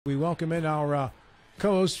We welcome in our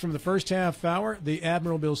co-host from the first half hour, the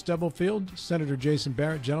Admiral Bill Stubblefield, Senator Jason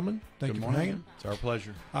Barrett. Gentlemen, thank you for hanging. It's our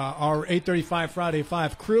pleasure. Our 8:35 Friday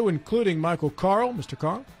 5 crew, including Michael Carl. Mr.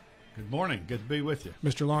 Carl. Good morning. Good to be with you.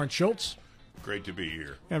 Mr. Lawrence Schultz. Great to be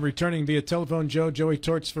here. And returning via telephone, Joey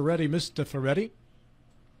Torts Ferretti. Mr. Ferretti.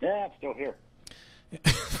 Yeah, I'm still here.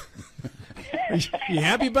 You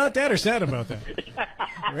happy about that or sad about that?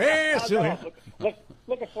 Yeah, still here.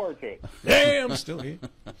 Looking forward to it. Yeah, I'm still here.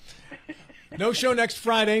 No show next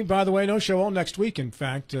Friday. By the way, no show all next week, in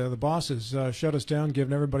fact. The boss has shut us down,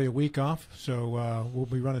 giving everybody a week off. So we'll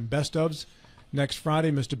be running best ofs next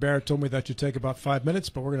Friday. Mr. Barrett told me that should take about 5 minutes,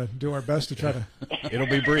 but we're going to do our best to try to. It'll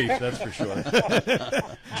be brief, that's for sure.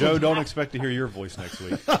 Joe, don't expect to hear your voice next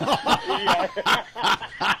week.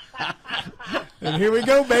 And here we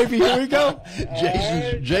go, baby. Here we go.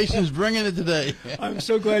 Jason's bringing it today. I'm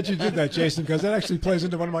so glad you did that, Jason, because that actually plays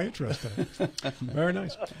into one of my interests. Very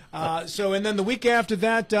nice. And then the week after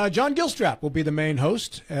that, John Gilstrap will be the main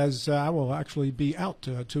host, as I will actually be out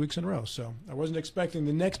 2 weeks in a row. So I wasn't expecting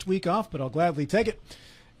the next week off, but I'll gladly take it.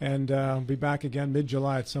 And I'll be back again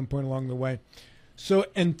mid-July at some point along the way. So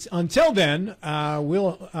until then,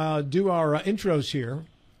 we'll do our intros here.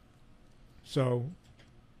 So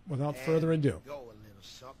without further ado. Go a little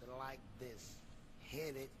something like this.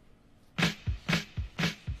 Hit it.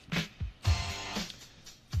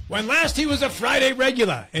 When last he was a Friday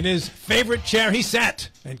regular, in his favorite chair he sat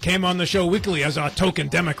and came on the show weekly as our token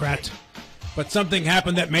Democrat. But something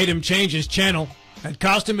happened that made him change his channel and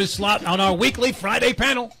cost him his slot on our weekly Friday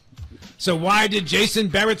panel. So why did Jason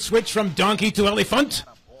Barrett switch from donkey to elephant?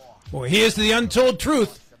 Well, here's the untold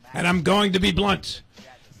truth, and I'm going to be blunt.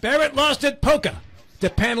 Barrett lost at poker to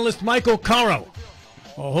panelist Michael Carl,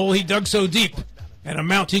 a hole he dug so deep, an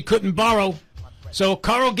amount he couldn't borrow. So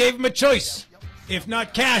Carl gave him a choice. If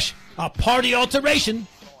not cash, a party alteration.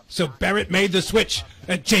 So Barrett made the switch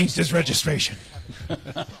and changed his registration.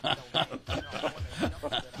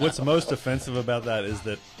 What's most offensive about that is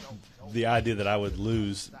that the idea that I would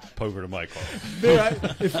lose poker to Michael.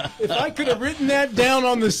 If I could have written that down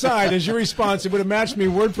on the side as your response, it would have matched me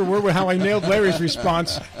word for word with how I nailed Larry's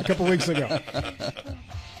response a couple weeks ago.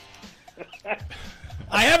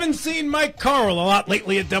 I haven't seen Mike Carl a lot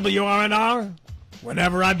lately at WRNR.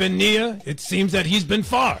 Whenever I've been near, it seems that he's been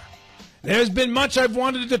far. There's been much I've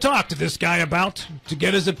wanted to talk to this guy about, to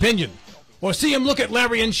get his opinion, or see him look at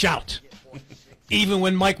Larry and shout. Even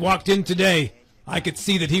when Mike walked in today, I could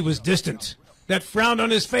see that he was distant. That frown on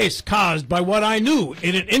his face caused by what I knew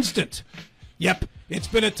in an instant. Yep, it's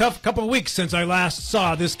been a tough couple weeks since I last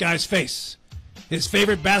saw this guy's face. His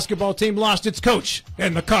favorite basketball team lost its coach,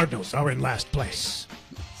 and the Cardinals are in last place.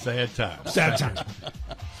 Sad times. Sad times.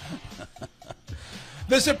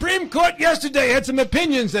 The Supreme Court yesterday had some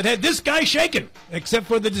opinions that had this guy shaken, except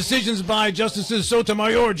for the decisions by Justices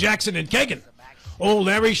Sotomayor, Jackson, and Kagan. Old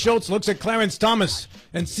Larry Schultz looks at Clarence Thomas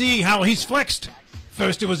and see how he's flexed.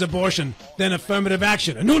 First it was abortion, then affirmative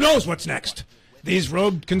action, and who knows what's next. These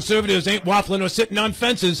robed conservatives ain't waffling or sitting on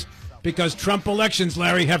fences because Trump elections,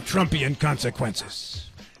 Larry, have Trumpian consequences.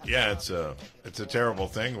 Yeah, it's a terrible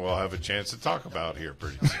thing we'll have a chance to talk about here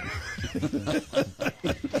pretty soon.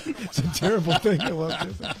 It's a terrible thing. I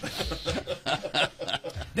love this.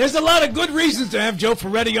 There's a lot of good reasons to have Joe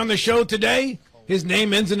Ferretti on the show today. His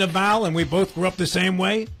name ends in a vowel, and we both grew up the same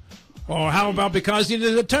way. Or how about because he's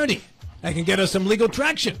an attorney that can get us some legal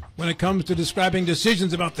traction when it comes to describing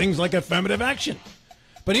decisions about things like affirmative action.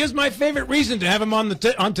 But here's my favorite reason to have him on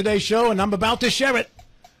today's show, and I'm about to share it.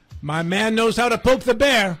 My man knows how to poke the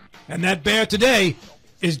bear, and that bear today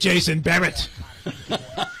is Jason Barrett.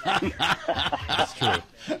 That's true.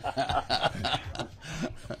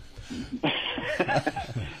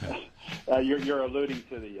 You're alluding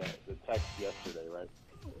to the text yesterday, right?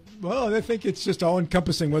 Well, I think it's just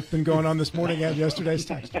all-encompassing what's been going on this morning and yesterday's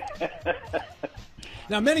text.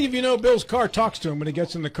 Now, many of you know Bill's car talks to him when he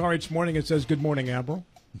gets in the car each morning. It says, "Good morning, Admiral.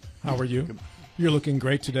 How are you? You're looking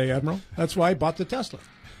great today, Admiral." That's why I bought the Tesla.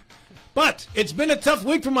 But it's been a tough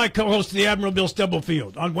week for my co-host, the Admiral Bill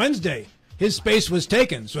Stubblefield. On Wednesday, his space was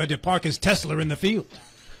taken, so I had to park his Tesla in the field.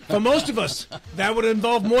 For most of us, that would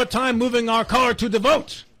involve more time moving our car to the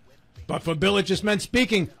vote. But for Bill, it just meant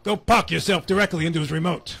speaking, "Go park yourself" directly into his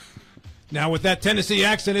remote. Now, with that Tennessee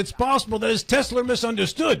accent, it's possible that his Tesla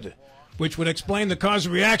misunderstood, which would explain the car's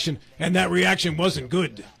reaction, and that reaction wasn't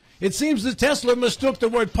good. It seems the Tesla mistook the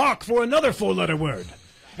word park for another four-letter word,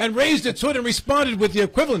 and raised its hood and responded with the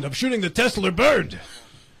equivalent of shooting the Tesla bird.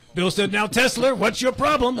 Bill said, "Now, Tesla, what's your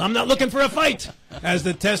problem? I'm not looking for a fight," as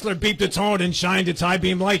the Tesla beeped its horn and shined its high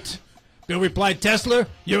beam light. Bill replied, Tesla,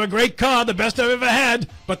 you're a great car, the best I've ever had.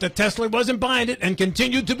 But the Tesla wasn't buying it and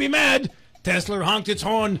continued to be mad. Tesla honked its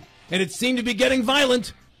horn, and it seemed to be getting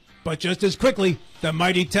violent. But just as quickly, the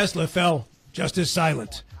mighty Tesla fell, just as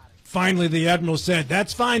silent. Finally, the Admiral said,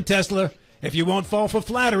 that's fine, Tesla. If you won't fall for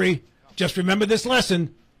flattery, just remember this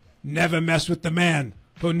lesson. Never mess with the man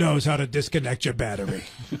who knows how to disconnect your battery.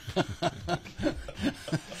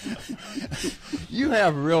 You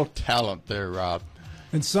have real talent there, Rob.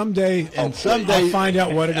 And someday, I'll find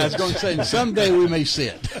out what it is. I was going to say, someday we may see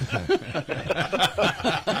it.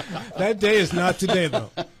 That day is not today, though.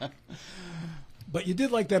 But you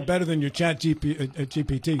did like that better than your Chat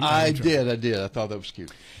GPT. I did. I thought that was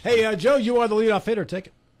cute. Hey, Joe, you are the leadoff hitter. Take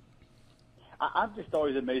it. I'm just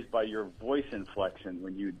always amazed by your voice inflection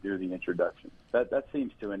when you do the introduction. That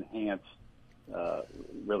seems to enhance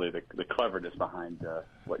really the cleverness behind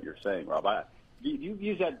what you're saying, Rob. Do you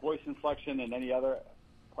use that voice inflection in any other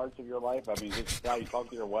parts of your life? I mean, is this how you talk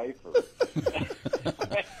to your wife? Or?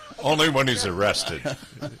 Only when he's arrested.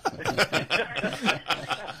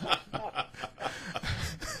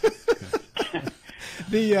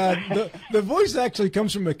 The voice actually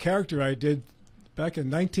comes from a character I did back in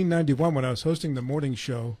 1991 when I was hosting the morning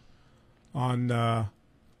show on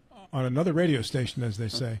another radio station, as they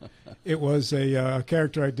say. It was a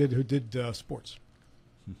character I did who did sports.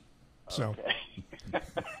 So, Okay.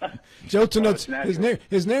 Joe Tanuts.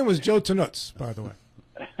 His name was Joe Tanuts, by the way.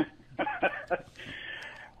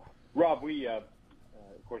 Rob, we of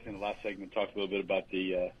course in the last segment talked a little bit about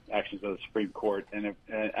the actions of the Supreme Court, and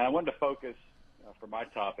I wanted to focus for my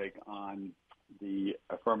topic on the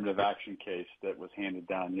affirmative action case that was handed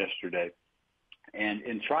down yesterday. And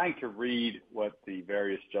in trying to read what the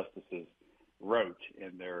various justices wrote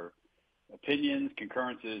in their opinions,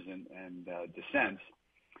 concurrences, and dissents,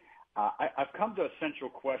 I've come to a central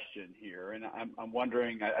question here, and I'm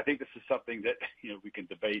wondering. I think this is something that we can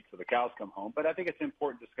debate till the cows come home, but I think it's an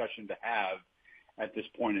important discussion to have at this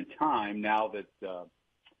point in time. Now that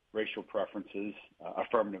racial preferences,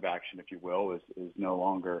 affirmative action, if you will, is no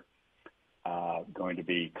longer going to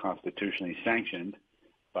be constitutionally sanctioned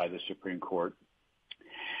by the Supreme Court.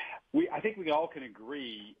 I think we all can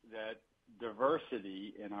agree that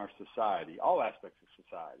diversity in our society, all aspects of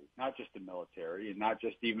society, not just the military and not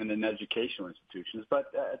just even in educational institutions, but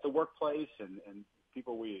at the workplace and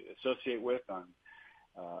people we associate with on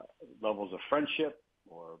levels of friendship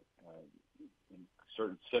or in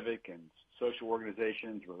certain civic and social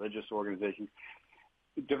organizations, religious organizations.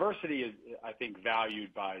 Diversity is, I think,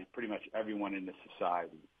 valued by pretty much everyone in the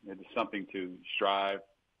society. It is something to strive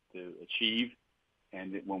to achieve,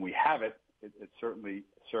 and when we have it, it certainly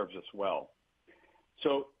serves us well.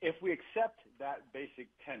 So if we accept that basic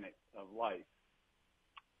tenet of life,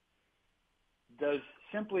 does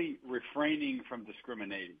simply refraining from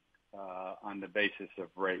discriminating on the basis of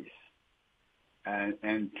race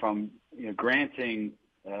and from granting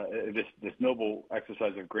this noble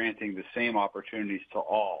exercise of granting the same opportunities to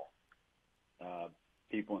all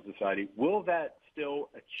people in society, will that still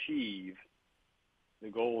achieve the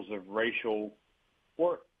goals of racial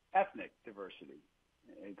or ethnic diversity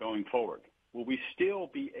going forward? Will we still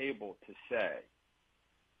be able to say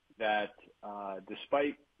that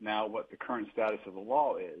despite now what the current status of the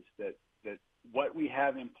law is, that what we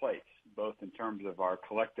have in place, both in terms of our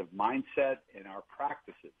collective mindset and our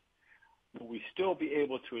practices, will we still be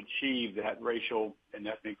able to achieve that racial and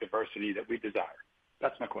ethnic diversity that we desire?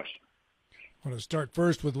 That's my question. I want to start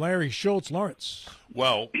first with Larry Schultz. Lawrence.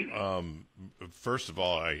 Well, first of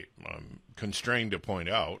all, I'm constrained to point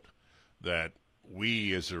out that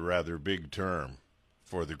we is a rather big term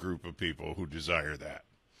for the group of people who desire that.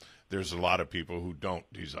 There's a lot of people who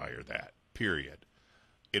don't desire that, period.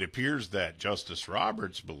 It appears that Justice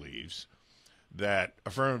Roberts believes that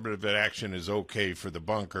affirmative action is okay for the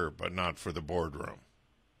bunker, but not for the boardroom.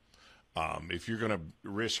 If you're going to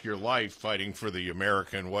risk your life fighting for the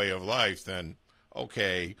American way of life, then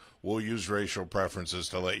okay, we'll use racial preferences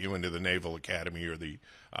to let you into the Naval Academy or the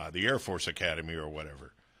Air Force Academy or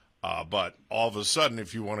whatever. But all of a sudden,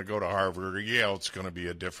 if you want to go to Harvard or Yale, it's going to be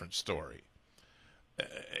a different story.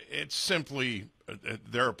 It's simply,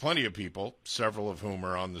 there are plenty of people, several of whom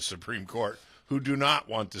are on the Supreme Court, who do not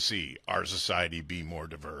want to see our society be more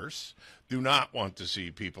diverse, do not want to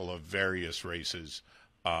see people of various races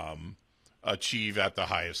achieve at the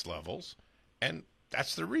highest levels. And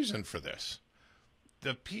that's the reason for this.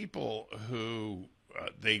 The people who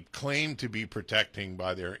they claim to be protecting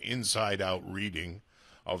by their inside-out reading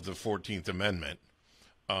of the 14th Amendment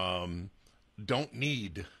don't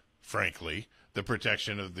need, frankly, the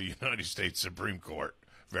protection of the United States Supreme Court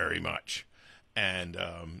very much. And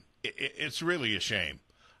it's really a shame.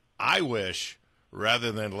 I wish,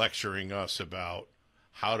 rather than lecturing us about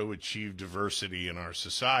how to achieve diversity in our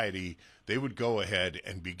society, they would go ahead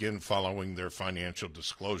and begin following their financial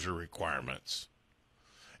disclosure requirements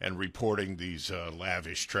and reporting these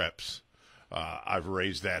lavish trips. I've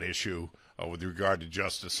raised that issue with regard to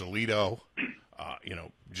Justice Alito.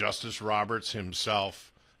 Justice Roberts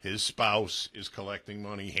himself, his spouse is collecting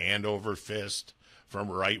money hand over fist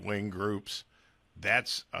from right-wing groups.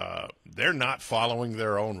 They're not following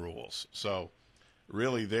their own rules. So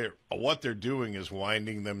really, what they're doing is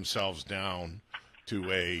winding themselves down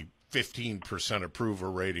to a 15%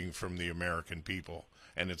 approval rating from the American people,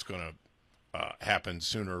 and it's going to happen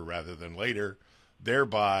sooner rather than later,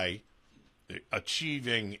 thereby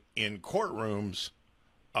achieving in courtrooms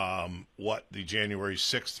what the January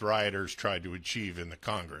 6th rioters tried to achieve in the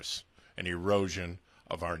Congress, an erosion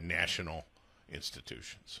of our national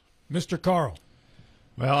institutions. Mr. Carl.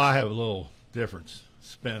 Well, I have a little different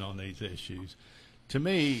spin on these issues. To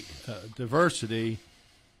me, diversity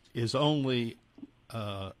is only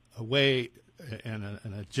a way and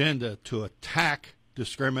an agenda to attack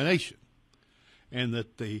discrimination, and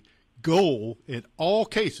that the goal in all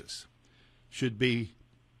cases should be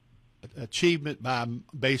achievement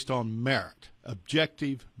based on merit,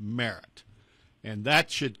 objective merit, and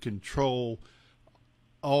that should control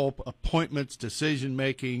all appointments, decision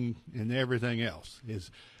making, and everything else.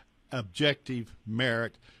 Is objective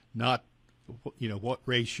merit, not what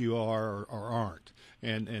race you are or aren't,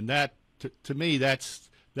 and that to me that's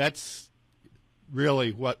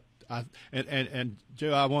really what I and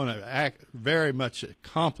Joe, I want to very much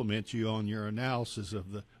compliment you on your analysis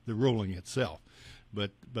of the ruling itself,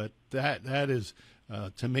 but that is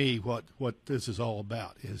to me what this is all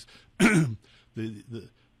about is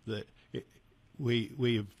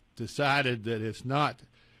we've decided that it's not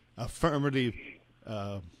affirmative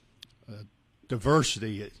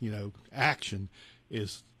diversity, action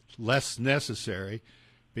is less necessary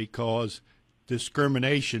because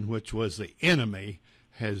discrimination, which was the enemy,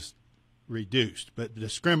 has reduced. But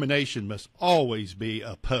discrimination must always be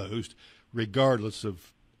opposed regardless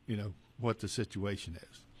of, what the situation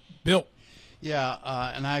is. Bill. Yeah,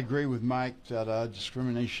 and I agree with Mike that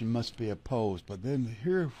discrimination must be opposed. But then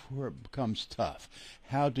here's where it becomes tough.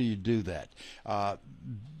 How do you do that?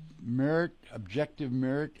 Merit, objective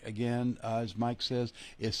merit, again, as Mike says,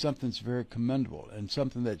 is something that's very commendable and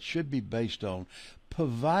something that should be based on,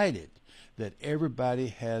 provided that everybody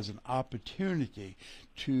has an opportunity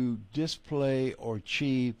to display or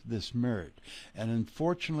achieve this merit. And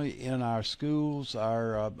unfortunately, in our schools,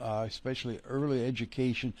 our especially early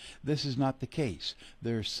education, this is not the case.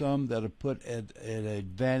 There are some that are put at an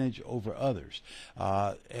advantage over others,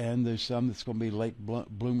 and there's some that's going to be late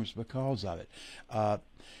bloomers because of it.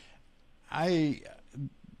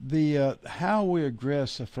 How we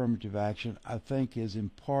address affirmative action, I think, is in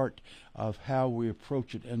part of how we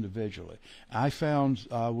approach it individually. I found,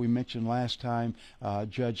 we mentioned last time,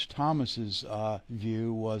 Judge Thomas's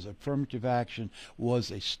view was affirmative action was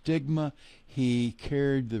a stigma he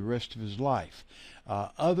carried the rest of his life.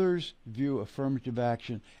 Others view affirmative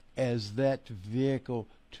action as that vehicle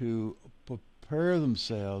to prepare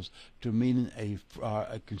themselves to meet a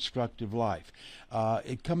constructive life.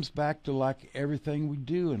 It comes back to like everything we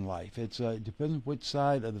do in life. It depends on which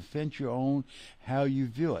side of the fence you're on, how you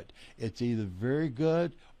view it. It's either very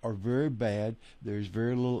good or very bad. There's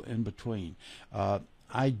very little in between.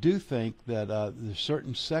 I do think that there's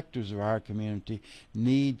certain sectors of our community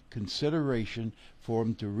need consideration for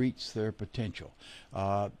them to reach their potential.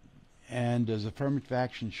 And does affirmative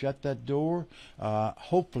action shut that door?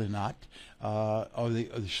 Hopefully not. Or the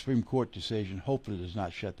Supreme Court decision hopefully does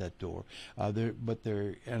not shut that door.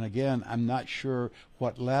 And again, I'm not sure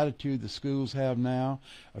what latitude the schools have now.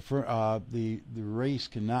 The race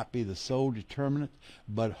cannot be the sole determinant,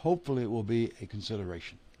 but hopefully it will be a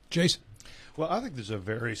consideration. Jason. Well, I think there's a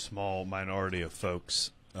very small minority of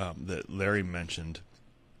folks that Larry mentioned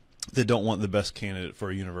that don't want the best candidate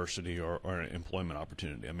for a university or an employment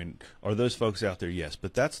opportunity. I mean, are those folks out there? Yes,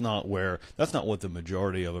 but that's not what the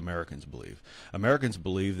majority of Americans believe. Americans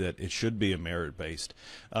believe that it should be a merit-based.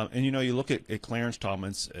 And, you look at Clarence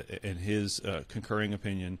Thomas and his concurring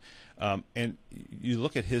opinion, and you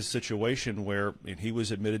look at his situation where he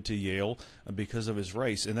was admitted to Yale because of his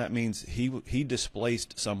race, and that means he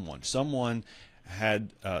displaced someone. Someone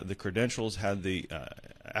had the credentials, had the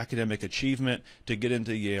academic achievement to get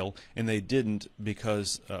into Yale, and they didn't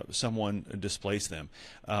because someone displaced them.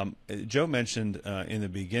 Joe mentioned in the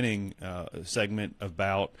beginning segment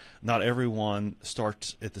about not everyone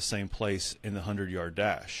starts at the same place in the 100-yard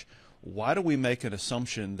dash. Why do we make an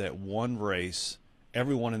assumption that one race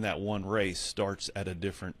everyone in that one race starts at a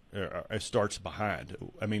different starts behind.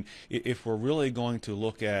 I mean, if we're really going to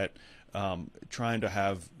look at trying to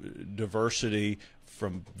have diversity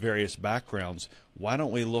from various backgrounds, why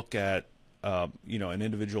don't we look at an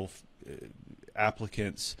individual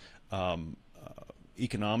applicant's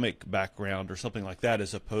economic background or something like that,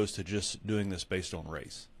 as opposed to just doing this based on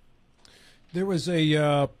race? There was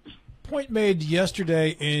a point made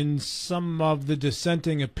yesterday in some of the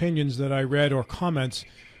dissenting opinions that I read, or comments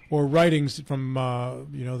or writings from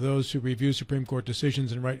those who review Supreme Court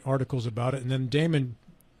decisions and write articles about it. And then Damon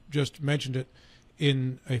just mentioned it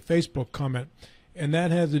in a Facebook comment, and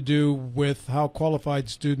that had to do with how qualified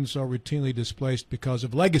students are routinely displaced because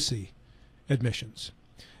of legacy admissions.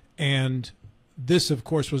 And this, of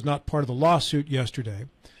course, was not part of the lawsuit yesterday,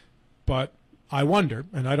 but I wonder,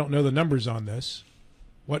 and I don't know the numbers on this,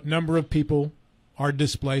 what number of people are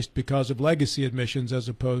displaced because of legacy admissions as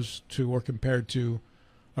opposed to or compared to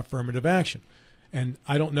affirmative action. And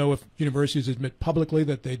I don't know if universities admit publicly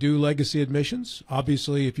that they do legacy admissions.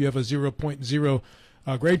 Obviously, if you have a 0.0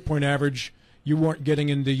 grade point average, you weren't getting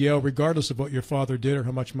into Yale regardless of what your father did or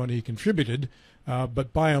how much money he contributed.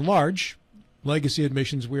 But by and large, legacy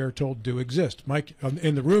admissions, we are told, do exist. Mike,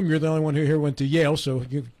 in the room, you're the only one who here went to Yale, so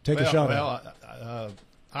you take a shot at it.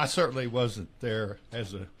 I certainly wasn't there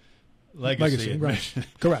as a legacy admission.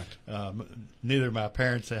 Right. Correct. Neither of my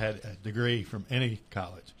parents had a degree from any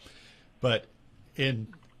college. But in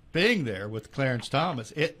being there with Clarence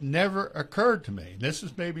Thomas, it never occurred to me. This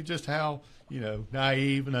is maybe just how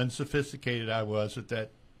naive and unsophisticated I was at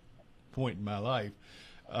that point in my life.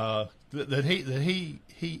 That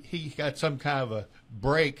he got some kind of a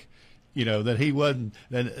break, that he wasn't,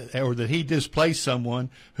 or that he displaced someone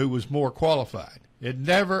who was more qualified. It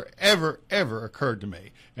never, ever, ever occurred to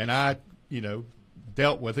me, and I,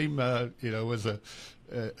 dealt with him, as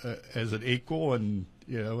an equal, and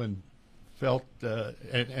and felt,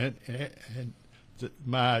 and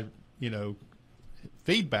my,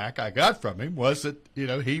 feedback I got from him was that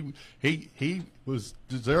he was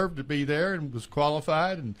deserved to be there and was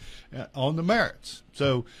qualified and on the merits.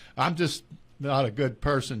 So I'm just not a good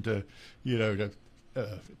person to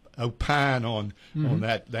opine on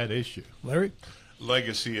that issue. Larry?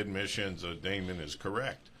 Legacy admissions, Damon is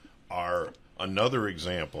correct, are another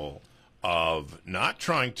example of not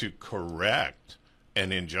trying to correct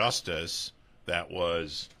an injustice that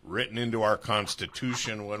was written into our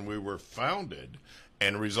Constitution when we were founded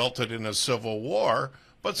and resulted in a civil war,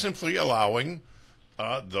 but simply allowing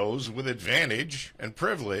those with advantage and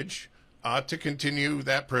privilege to continue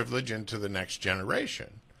that privilege into the next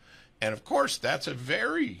generation. And, of course, that's a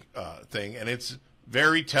very thing, and it's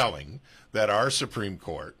very telling that our Supreme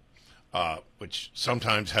Court, which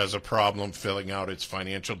sometimes has a problem filling out its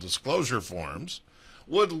financial disclosure forms,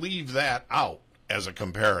 would leave that out as a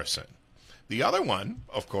comparison. The other one,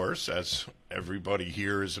 of course, as everybody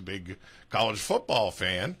here is a big college football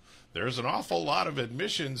fan, there's an awful lot of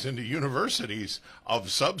admissions into universities of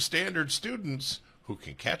substandard students who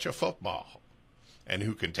can catch a football and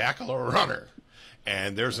who can tackle a runner.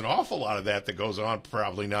 And there's an awful lot of that goes on,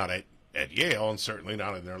 probably not at Yale and certainly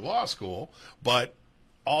not in their law school, but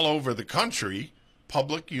all over the country,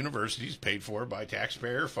 public universities paid for by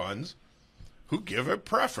taxpayer funds who give a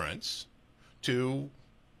preference to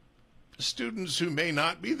students who may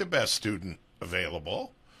not be the best student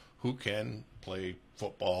available, who can play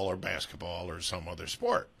football or basketball or some other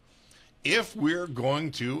sport. If we're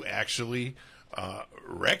going to actually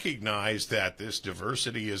recognize that this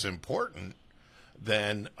diversity is important,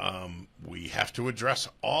 then we have to address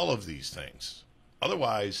all of these things.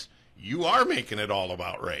 Otherwise, you are making it all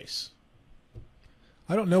about race.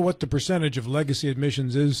 I don't know what the percentage of legacy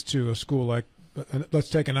admissions is to a school like, let's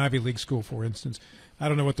take an Ivy League school, for instance. I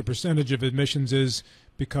don't know what the percentage of admissions is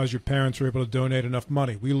because your parents were able to donate enough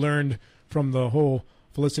money. We learned from the whole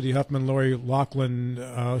Felicity Huffman, Lori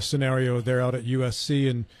Loughlin scenario there out at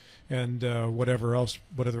USC and whatever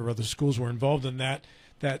other schools were involved in that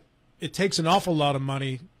it takes an awful lot of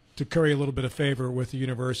money to curry a little bit of favor with the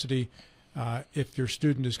university if your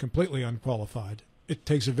student is completely unqualified. It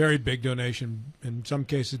takes a very big donation, in some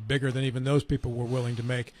cases bigger than even those people were willing to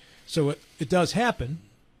make. So it does happen.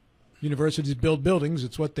 Universities build buildings.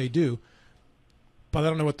 It's what they do. But I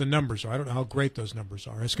don't know what the numbers are. I don't know how great those numbers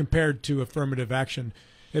are as compared to affirmative action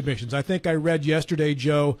admissions. I think I read yesterday,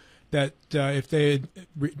 Joe, that if they had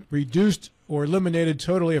reduced or eliminated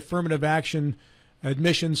totally affirmative action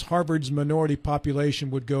admissions, Harvard's minority population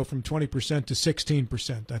would go from 20% to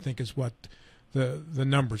 16%, I think is what the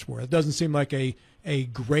numbers were. It doesn't seem like a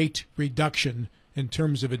great reduction in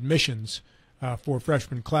terms of admissions for a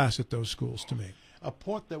freshman class at those schools to me. a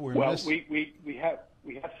point that we're Well, missing. we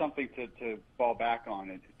have something to fall back on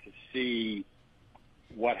and to see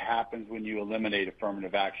what happens when you eliminate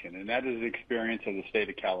affirmative action, and that is the experience of the state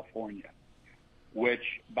of California,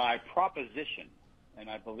 which by proposition, and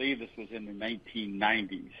I believe this was in the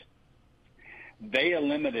 1990s, they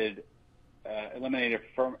eliminated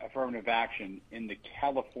affirmative action in the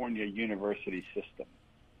California university system.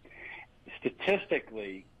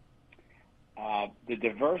 Statistically, the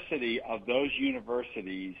diversity of those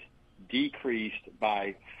universities decreased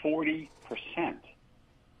by 40%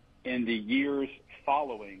 in the years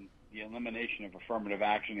following the elimination of affirmative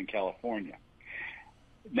action in California.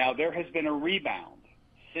 Now, there has been a rebound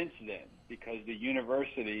since then because the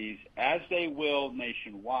universities, as they will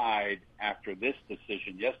nationwide after this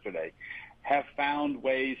decision yesterday, have found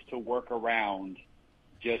ways to work around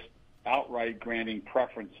just outright granting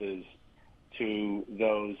preferences to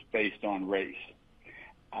those based on race.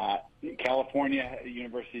 California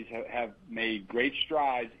universities have made great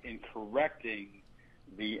strides in correcting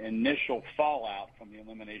the initial fallout from the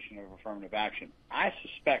elimination of affirmative action. I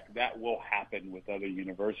suspect that will happen with other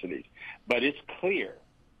universities. But it's clear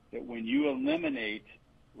that when you eliminate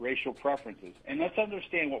racial preferences, and let's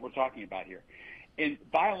understand what we're talking about here. And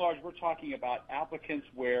by and large, we're talking about applicants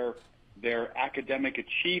where their academic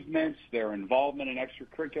achievements, their involvement in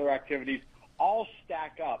extracurricular activities all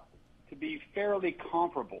stack up to be fairly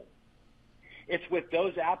comparable. It's with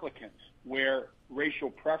those applicants where racial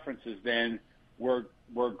preferences then were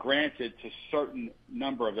granted to certain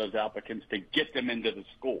number of those applicants to get them into the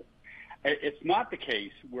school. It's not the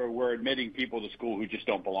case where we're admitting people to school who just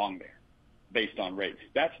don't belong there based on race.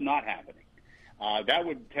 That's not happening. That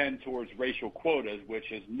would tend towards racial quotas, which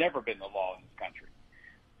has never been the law in this country.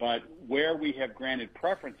 But where we have granted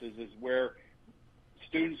preferences is where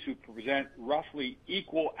students who present roughly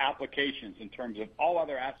equal applications in terms of all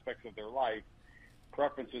other aspects of their life,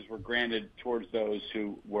 preferences were granted towards those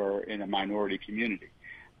who were in a minority community.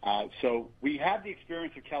 So we have the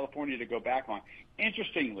experience of California to go back on.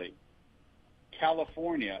 Interestingly,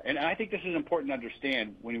 California, and I think this is important to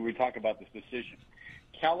understand when we talk about this decision,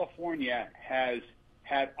 California has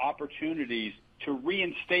had opportunities to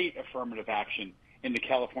reinstate affirmative action in the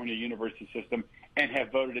California university system and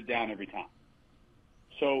have voted it down every time.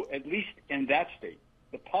 So at least in that state,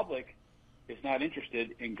 the public is not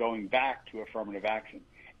interested in going back to affirmative action.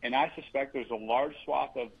 And I suspect there's a large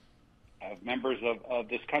swath of members of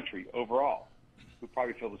this country overall who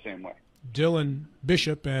probably feel the same way. Dylan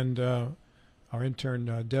Bishop and our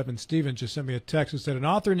intern Devin Stevens just sent me a text that said an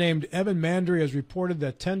author named Evan Mandry has reported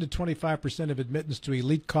that 10 to 25% of admittance to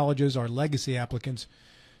elite colleges are legacy applicants.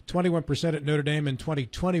 21% at Notre Dame in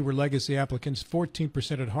 2020 were legacy applicants.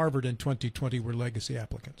 14% at Harvard in 2020 were legacy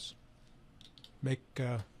applicants. Make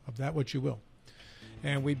of that what you will.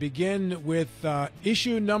 And we begin with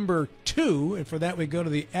issue number 2, and for that we go to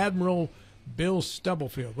the Admiral Bill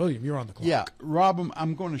Stubblefield. William, you're on the clock. Yeah, Rob,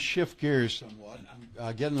 I'm going to shift gears somewhat.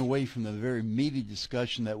 I'm getting away from the very meaty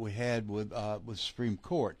discussion that we had with Supreme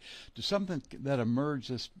Court to something that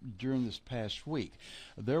emerged during this past week.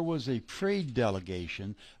 There was a trade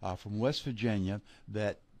delegation from West Virginia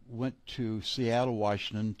that went to Seattle,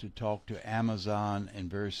 Washington to talk to Amazon and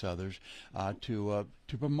various others to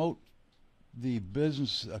promote the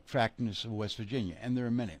business attractiveness of West Virginia, and there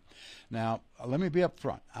are many. Now, let me be up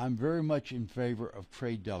front. I'm very much in favor of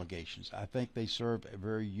trade delegations. I think they serve a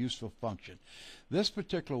very useful function. This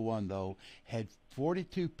particular one, though, had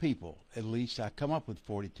 42 people, at least I come up with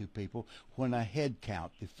 42 people, when I head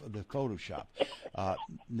count the Photoshop.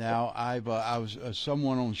 Now, I was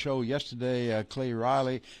someone on the show yesterday, Clay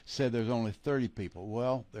Riley, said there's only 30 people.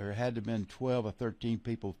 Well, there had to have been 12 or 13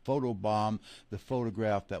 people photobomb the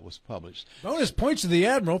photograph that was published. Bonus points to the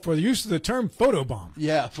Admiral for the use of the term photobomb.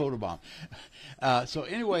 Yeah, photobomb. So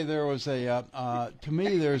anyway, there was to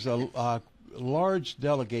me, there's a large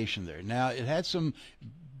delegation there. Now, it had some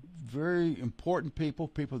very important people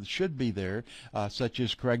that should be there, such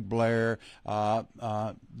as Craig Blair,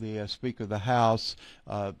 the Speaker of the House,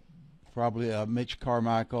 probably Mitch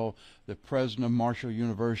Carmichael, the president of Marshall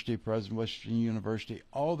University, president of West Virginia University.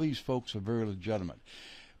 All these folks are very legitimate.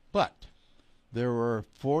 But there were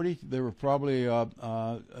probably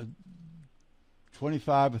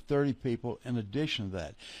 25 or 30 people in addition to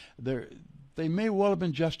that. They may well have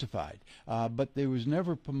been justified, but they was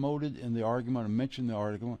never promoted in the argument or mentioned in the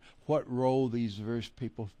article what role these various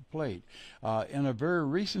people played. In a very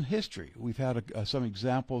recent history, we've had some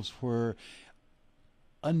examples where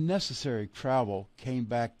unnecessary travel came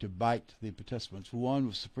back to bite the participants. One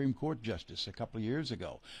was Supreme Court Justice a couple of years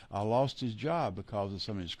ago, lost his job because of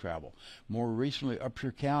some of his travel. More recently,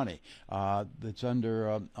 Upshur County, that's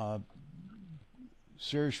under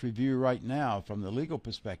serious review right now from the legal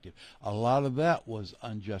perspective. A lot of that was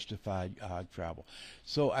unjustified travel.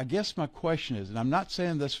 So I guess my question is, and I'm not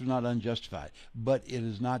saying this was not unjustified, but it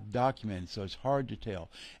is not documented, so it's hard to tell.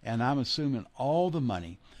 And I'm assuming all the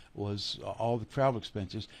money was all the travel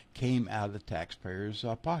expenses came out of the taxpayers'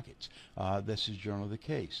 pockets. This is generally the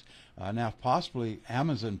case. Now, possibly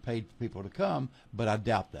Amazon paid for people to come, but I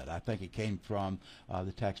doubt that. I think it came from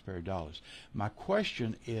the taxpayer dollars. My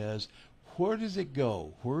question is, where does it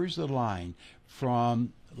go? Where's the line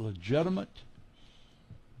from legitimate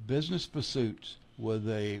business pursuits with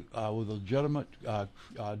a legitimate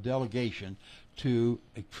delegation to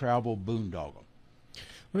a travel boondoggle?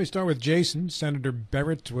 Let me start with Jason. Senator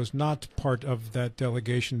Barrett was not part of that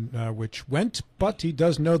delegation which went, but he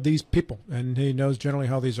does know these people, and he knows generally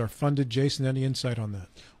how these are funded. Jason, any insight on that?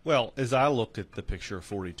 Well, as I look at the picture of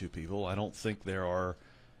 42 people, I don't think there are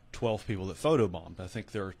 12 people that photobombed. I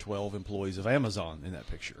think there are 12 employees of Amazon in that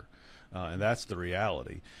picture, and that's the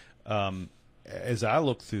reality. As I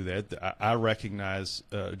look through that, I recognize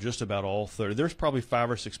just about all 30. There's probably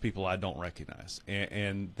 5 or 6 people I don't recognize,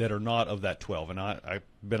 and that are not of that 12. And I've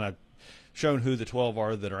been shown who the 12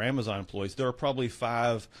 are that are Amazon employees. There are probably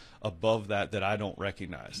 5 above that I don't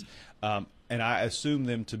recognize. And I assume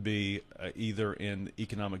them to be either in the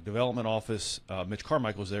Economic Development Office. Mitch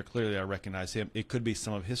Carmichael's there. Clearly, I recognize him. It could be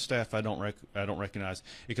some of his staff I don't recognize.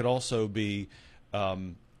 It could also be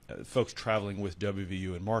folks traveling with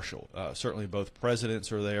WVU and Marshall. Certainly both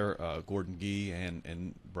presidents are there, Gordon Gee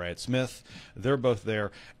and Brad Smith. They're both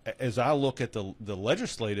there. As I look at the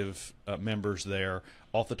legislative members there,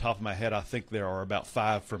 off the top of my head, I think there are about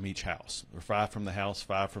 5 from each house, or 5 from the House,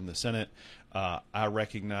 5 from the Senate. I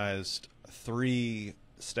recognized 3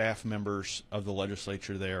 staff members of the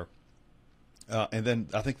legislature there. And then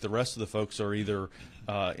I think the rest of the folks are either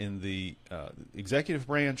in the executive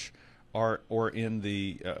branch or in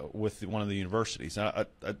the with one of the universities. Now,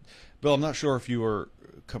 Bill, I'm not sure if you were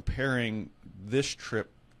comparing this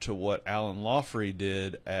trip to what Alan Lawfrey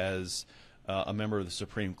did as a member of the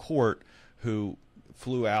Supreme Court, who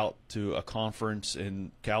flew out to a conference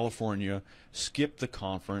in California, skipped the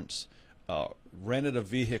conference, rented a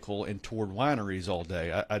vehicle, and toured wineries all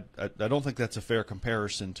day. I don't think that's a fair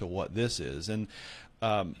comparison to what this is. And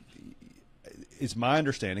it's my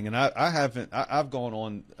understanding, and I've gone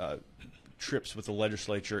on trips with the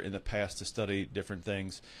legislature in the past to study different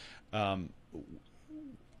things.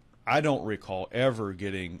 I don't recall ever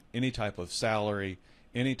getting any type of salary,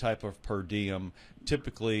 any type of per diem.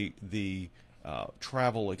 Typically, the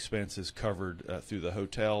travel expenses covered through the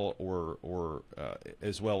hotel or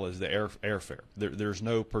as well as the airfare. There's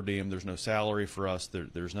no per diem. There's no salary for us.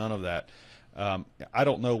 There's none of that. I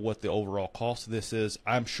don't know what the overall cost of this is.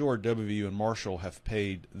 I'm sure WVU and Marshall have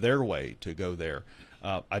paid their way to go there.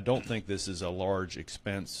 I don't think this is a large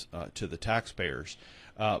expense to the taxpayers.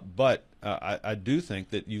 But I do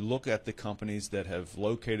think that you look at the companies that have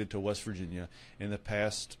located to West Virginia in the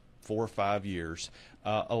past 4 or 5 years,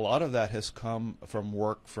 a lot of that has come from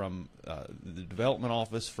work from the development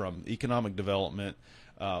office, from economic development,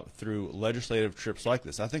 through legislative trips like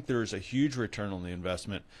this. I think there is a huge return on the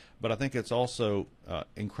investment, but I think it's also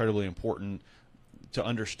incredibly important to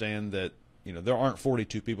understand that there aren't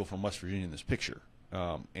 42 people from West Virginia in this picture.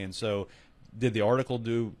 And so did the article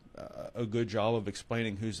do a good job of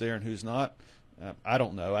explaining who's there and who's not? I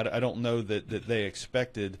don't know. I don't know that they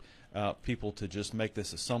expected people to just make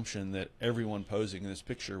this assumption that everyone posing in this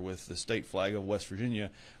picture with the state flag of West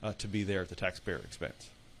Virginia to be there at the taxpayer expense.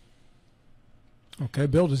 Okay,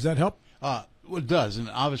 Bill, does that help? Well, it does, and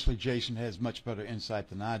obviously Jason has much better insight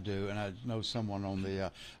than I do. And I know someone on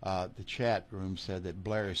the chat room said that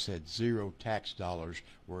Blair said 0 tax dollars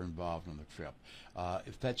were involved in the trip.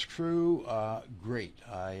 If that's true, great.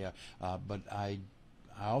 But I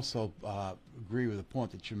also agree with the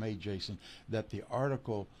point that you made, Jason, that the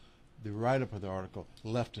article, the write-up of the article,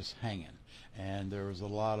 left us hanging, and there was a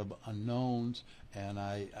lot of unknowns. And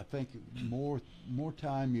I think more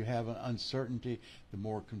time you have an uncertainty, the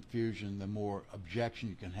more confusion, the more objection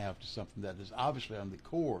you can have to something that is obviously on the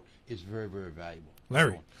core is very, very valuable.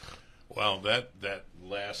 Larry. Well, that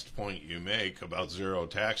last point you make about 0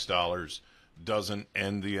 tax dollars doesn't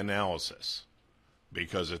end the analysis,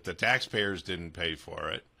 because if the taxpayers didn't pay for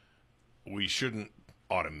it, we shouldn't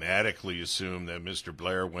automatically assume that Mr.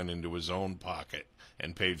 Blair went into his own pocket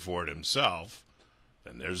and paid for it himself.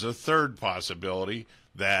 Then there's a third possibility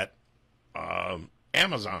that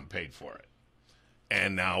Amazon paid for it,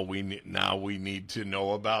 and now we need to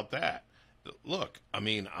know about that. Look, I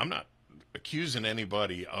mean, I'm not accusing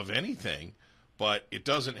anybody of anything, but it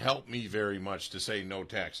doesn't help me very much to say no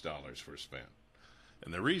tax dollars were spent.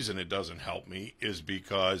 And the reason it doesn't help me is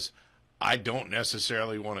because I don't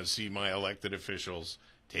necessarily want to see my elected officials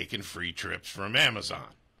taking free trips from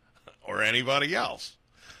Amazon or anybody else.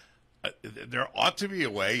 There ought to be a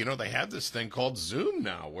way, you know, they have this thing called Zoom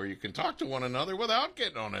now where you can talk to one another without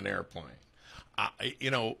getting on an airplane. You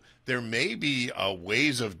know, there may be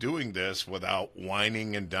ways of doing this without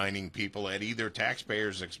whining and dining people at either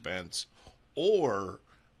taxpayers' expense or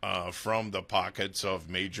from the pockets of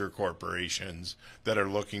major corporations that are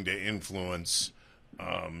looking to influence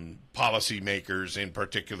policymakers in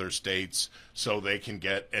particular states so they can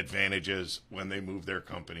get advantages when they move their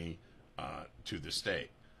company to the state.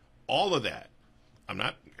 All of that, I'm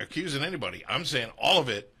not accusing anybody. I'm saying all of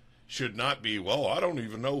it should not be, well, I don't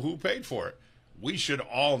even know who paid for it. We should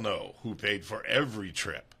all know who paid for every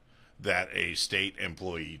trip that a state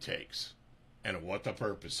employee takes and what the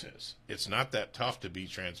purpose is. It's not that tough to be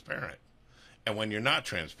transparent. And when you're not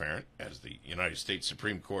transparent, as the United States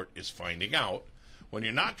Supreme Court is finding out, when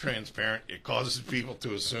you're not transparent, it causes people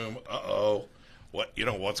to assume,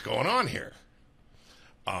 what's going on here?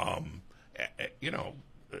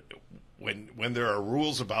 When there are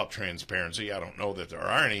rules about transparency, I don't know that there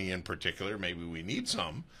are any in particular. Maybe we need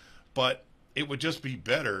some, but it would just be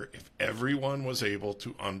better if everyone was able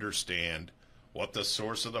to understand what the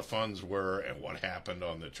source of the funds were and what happened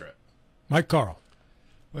on the trip. Mike Carl.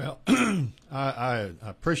 Well, I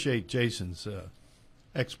appreciate Jason's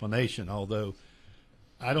explanation, although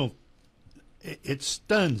I don't. It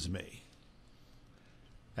stuns me,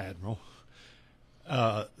 Admiral,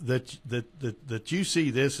 that you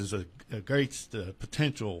see this as a great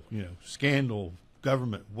potential, scandal,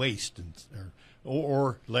 government waste,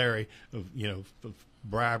 or Larry, of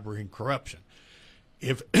bribery and corruption.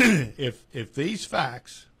 If if these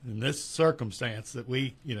facts in this circumstance that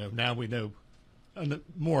we now we know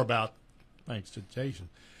more about, thanks to Jason,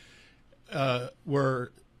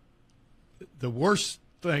 were the worst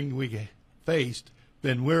thing we faced,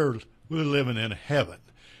 then we're living in heaven.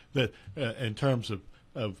 That in terms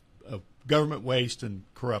of government waste and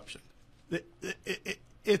corruption,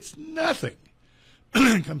 it's nothing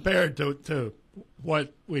compared to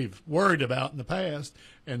what we've worried about in the past,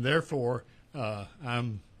 and therefore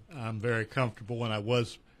I'm very comfortable when I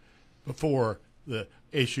was before the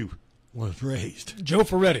issue was raised. Joe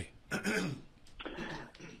Ferretti.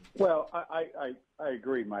 Well, I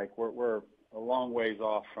agree, Mike. We're a long ways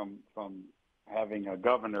off from having a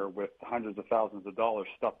governor with hundreds of thousands of dollars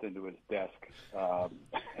stuffed into his desk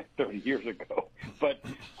 30 years ago. But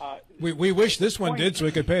we wish this one did so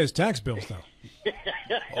he could pay his tax bills, though.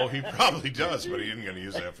 Oh, he probably does, but he isn't going to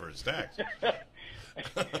use that for his tax.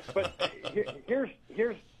 But here's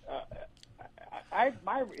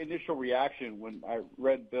my initial reaction when I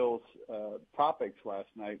read Bill's topics last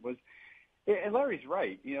night was, and Larry's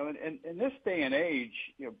right, in this day and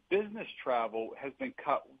age, business travel has been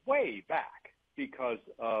cut way back because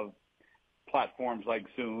of platforms like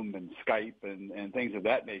Zoom and Skype and things of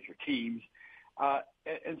that nature, Teams.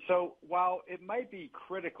 And so while it might be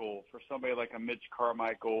critical for somebody like a Mitch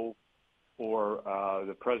Carmichael or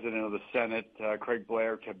the president of the Senate, Craig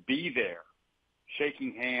Blair, to be there,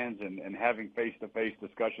 shaking hands and having face-to-face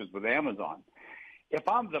discussions with Amazon, if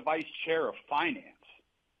I'm the vice chair of finance,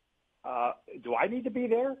 do I need to be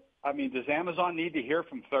there? I mean, does Amazon need to hear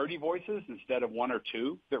from 30 voices instead of one or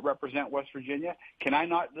two that represent West Virginia? Can I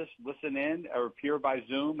not just listen in or appear by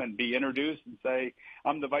Zoom and be introduced and say,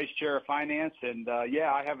 I'm the vice chair of finance, and,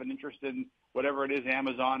 I have an interest in whatever it is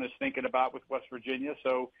Amazon is thinking about with West Virginia,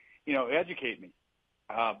 so, educate me.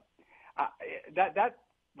 That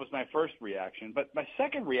was my first reaction. But my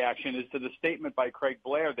second reaction is to the statement by Craig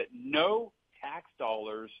Blair that no tax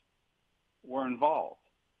dollars were involved.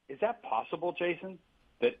 Is that possible, Jason?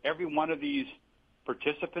 That every one of these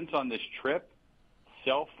participants on this trip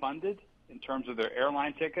self-funded in terms of their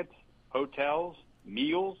airline tickets, hotels,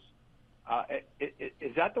 meals?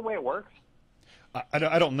 Is that the way it works?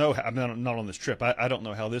 I don't know. I'm not on this trip. I don't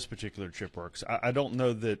know how this particular trip works. I don't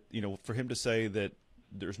know that, for him to say that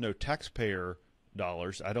there's no taxpayer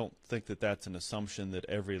dollars, I don't think that that's an assumption that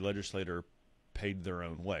every legislator paid their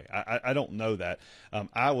own way. I don't know that.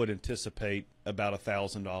 I would anticipate about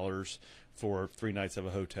 $1,000 for 3 nights of a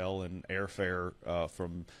hotel and airfare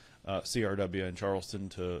from CRW in Charleston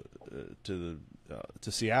to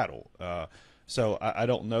Seattle. So I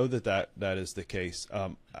don't know that is the case.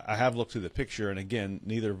 I have looked through the picture, and again,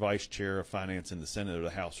 neither vice chair of finance in the Senate or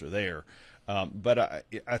the House are there. But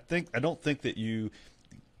I don't think that you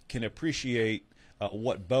can appreciate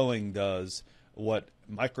what Boeing does, what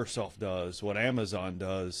Microsoft does, what Amazon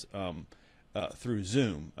does through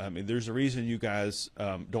Zoom. I mean, there's a reason you guys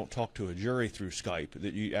don't talk to a jury through Skype,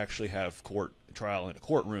 that you actually have court trial in a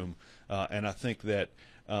courtroom. And I think that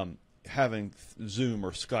having Zoom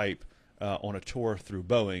or Skype on a tour through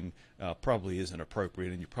Boeing probably isn't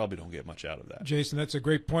appropriate, and you probably don't get much out of that. Jason, that's a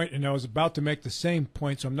great point, and I was about to make the same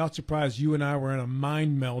point, so I'm not surprised you and I were in a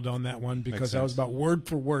mind meld on that one, because I was about word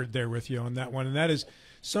for word there with you on that one, and that is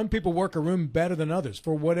some people work a room better than others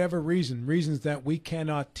for whatever reasons that we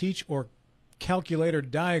cannot teach or calculate or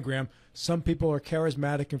diagram. Some people are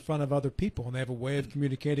charismatic in front of other people, and they have a way of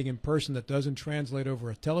communicating in person that doesn't translate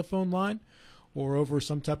over a telephone line or over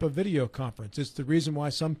some type of video conference. It's the reason why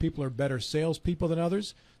some people are better salespeople than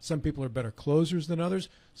others. Some people are better closers than others.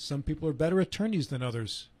 Some people are better attorneys than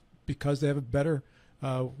others because they have a better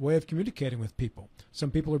way of communicating with people.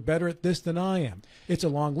 Some people are better at this than I am. It's a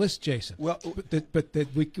long list, Jason. Well, but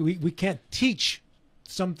we can't teach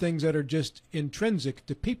some things that are just intrinsic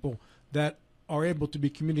to people that are able to be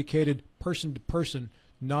communicated person to person,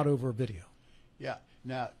 not over video. Yeah.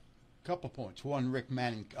 Now, couple of points. One, Rick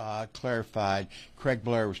Manning clarified Craig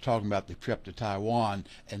Blair was talking about the trip to Taiwan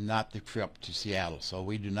and not the trip to Seattle. So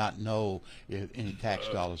we do not know if any tax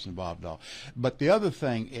dollars involved at all. But the other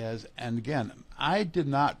thing is, and again, I did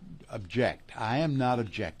not object. I am not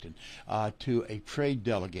objecting to a trade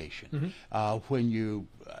delegation. When you,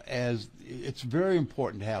 as it's very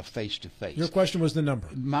important to have face-to-face. Your question was the number.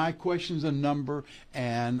 My question's a number,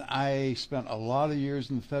 and I spent a lot of years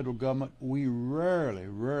in the federal government. We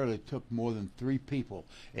rarely took more than 3 people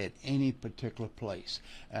at any particular place.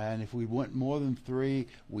 And if we went more than 3,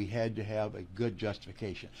 we had to have a good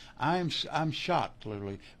justification. I'm shocked,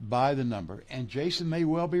 literally, by the number. And Jason may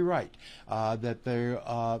well be right that there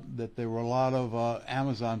were a lot of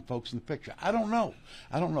Amazon folks in the picture. I don't know.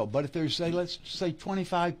 But if there's, let's say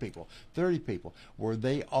 25 people, 30 people, were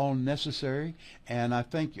they all necessary? And I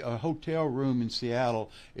think a hotel room in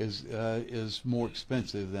Seattle is more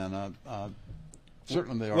expensive than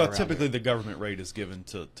certainly they are. Well, typically the government rate is given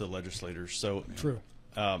to legislators. So true.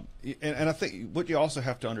 And I think what you also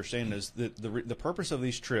have to understand is that the purpose of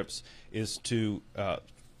these trips is to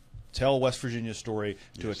tell West Virginia's story,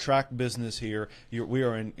 to attract business here. We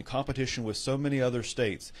are in competition with so many other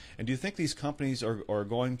states. And do you think these companies are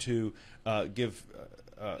going to give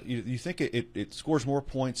you think it scores more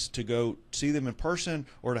points to go see them in person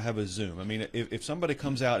or to have a Zoom? I mean, if somebody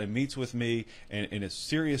comes out and meets with me and is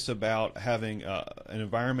serious about having an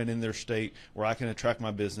environment in their state where I can attract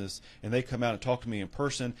my business, and they come out and talk to me in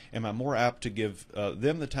person, am I more apt to give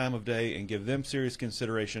them the time of day and give them serious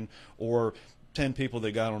consideration, or 10 people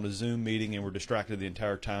that got on a Zoom meeting and were distracted the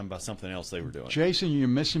entire time by something else they were doing? Jason, you're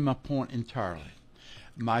missing my point entirely.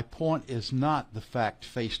 My point is not the fact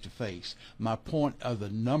face-to-face. My point of the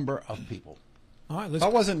number of people. All right, I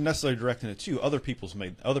wasn't necessarily directing it to you. Other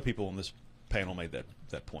people on this panel made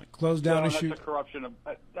that point. Close down well, issue.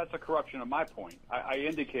 That's a corruption of my point. I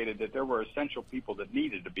indicated that there were essential people that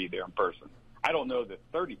needed to be there in person. I don't know that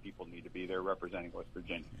 30 people need to be there representing West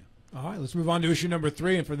Virginia. All right, let's move on to issue number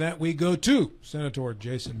 3, and for that we go to Senator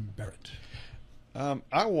Jason Barrett.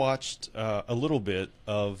 I watched a little bit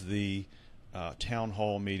of the town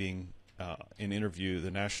hall meeting and interview,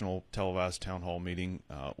 the national televised town hall meeting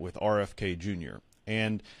with RFK Jr.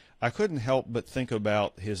 And I couldn't help but think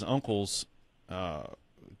about his uncle's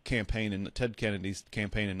campaign, and Ted Kennedy's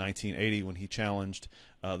campaign in 1980 when he challenged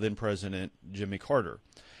then President Jimmy Carter.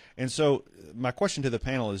 And so my question to the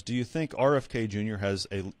panel is, do you think RFK Jr. has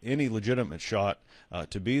any legitimate shot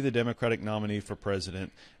to be the Democratic nominee for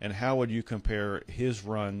president, and how would you compare his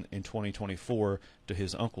run in 2024 to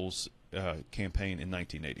his uncle's campaign in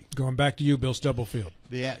 1980? Going back to you, Bill Stubblefield.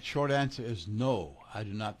 The short answer is no. I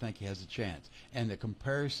do not think he has a chance. And the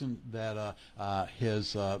comparison that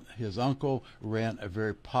his uncle ran a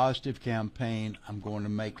very positive campaign, I'm going to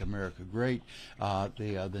make America great.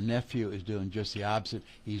 The nephew is doing just the opposite.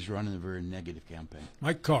 He's running a very negative campaign.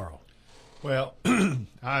 Mike Carl. Well,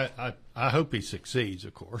 I hope he succeeds,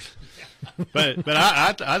 of course, but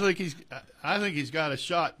I think he's got a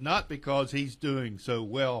shot, not because he's doing so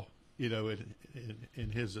well,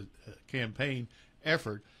 in his campaign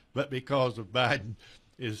effort, but because of Biden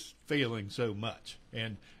is failing so much,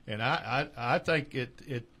 and I think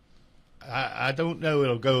I don't know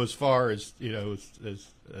it'll go as far as as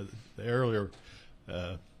the earlier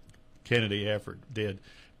Kennedy effort did.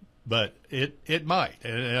 But it might,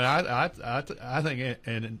 and I think,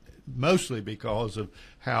 and mostly because of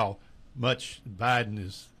how much Biden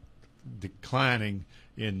is declining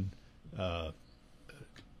in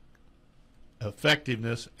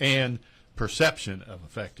effectiveness and perception of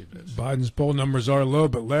effectiveness. Biden's poll numbers are low,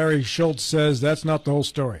 but Larry Schultz says that's not the whole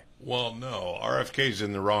story. Well, no, RFK's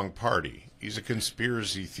in the wrong party. He's a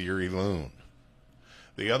conspiracy theory loon.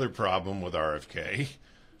 The other problem with RFK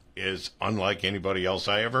is unlike anybody else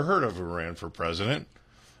I ever heard of who ran for president.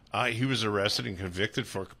 He was arrested and convicted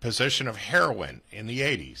for possession of heroin in the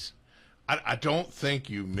 80s. I don't think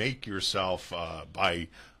you make yourself, by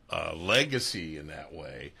legacy in that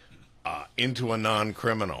way, into a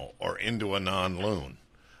non-criminal or into a non-loon.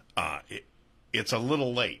 It's a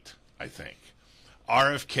little late, I think.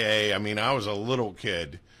 RFK, I mean, I was a little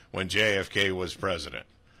kid when JFK was president.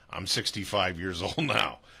 I'm 65 years old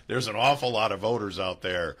now. There's an awful lot of voters out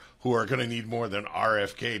there who are going to need more than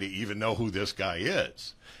RFK to even know who this guy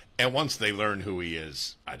is. And once they learn who he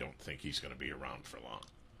is, I don't think he's going to be around for long.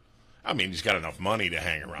 I mean, he's got enough money to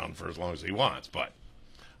hang around for as long as he wants, but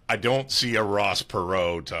I don't see a Ross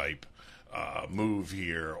Perot type move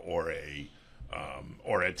here or a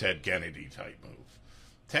Ted Kennedy type move.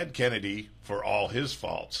 Ted Kennedy, for all his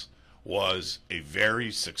faults, was a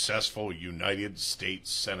very successful United States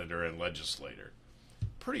senator and legislator.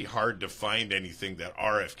 Pretty hard to find anything that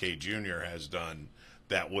RFK Jr. has done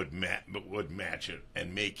that would match it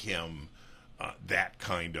and make him that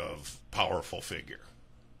kind of powerful figure.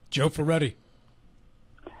 Joe Ferretti.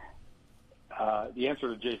 The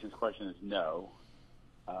answer to Jason's question is no.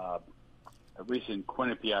 A recent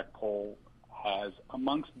Quinnipiac poll has,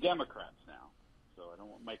 amongst Democrats now, so I don't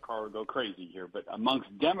want Mike Carter to go crazy here, but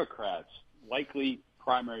amongst Democrats, likely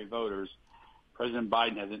primary voters, President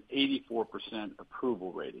Biden has an 84%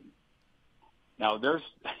 approval rating. Now,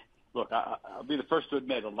 look, I'll be the first to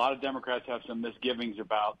admit, a lot of Democrats have some misgivings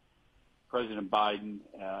about President Biden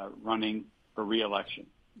running for re-election.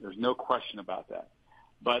 There's no question about that.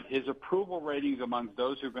 But his approval ratings amongst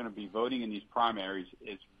those who are going to be voting in these primaries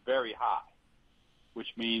is very high, which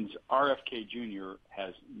means RFK Jr.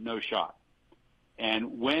 has no shot.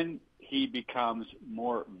 And when he becomes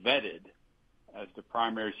more vetted as the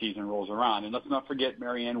primary season rolls around, and let's not forget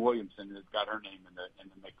Marianne Williamson has got her name in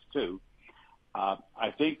the mix too,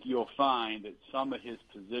 I think you'll find that some of his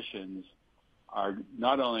positions are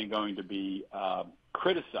not only going to be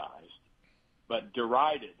criticized, but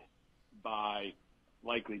derided by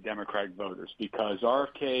likely Democratic voters because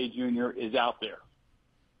RFK Jr. is out there,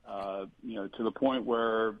 to the point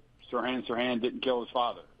where Sirhan didn't kill his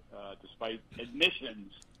father, despite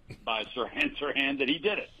admissions by Sirhan that he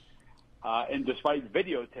did it, and despite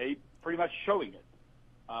videotape pretty much showing it.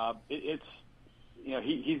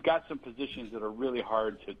 He's got some positions that are really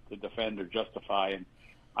hard to defend or justify, and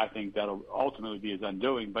I think that'll ultimately be his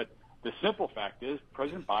undoing. But the simple fact is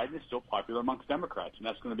President Biden is still popular amongst Democrats, and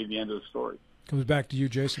that's going to be the end of the story. Comes back to you,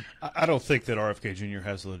 Jason. I don't think that RFK Jr.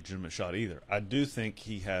 has a legitimate shot either. I do think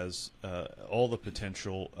he has all the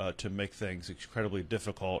potential to make things incredibly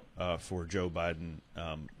difficult for Joe Biden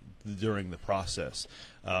during the process.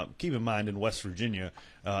 Keep in mind, in West Virginia,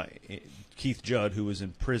 Keith Judd, who was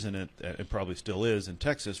in prison and probably still is in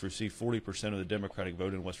Texas, received 40% of the Democratic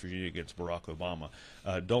vote in West Virginia against Barack Obama.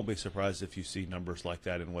 Don't be surprised if you see numbers like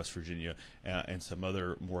that in West Virginia and some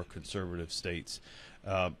other more conservative states.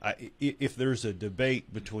 If there's a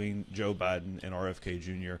debate between Joe Biden and RFK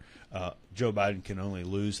Jr., Joe Biden can only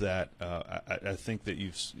lose that. I think that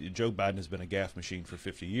Joe Biden has been a gaffe machine for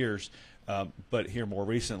 50 years, but here more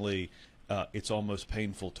recently, it's almost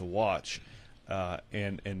painful to watch.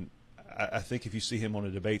 And I think if you see him on a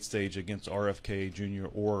debate stage against RFK Jr.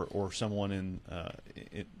 or someone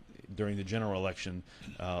during the general election,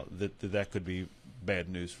 that could be bad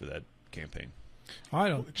news for that campaign. I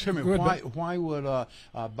don't. Chairman, why would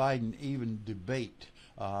Biden even debate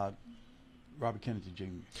Robert Kennedy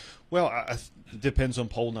Jr.? Well, it depends on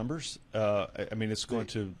poll numbers. I mean, it's going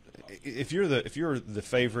to. If you're the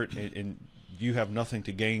favorite and you have nothing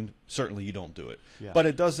to gain, certainly you don't do it. Yeah. But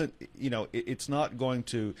it doesn't. It's not going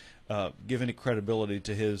to give any credibility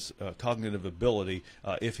to his cognitive ability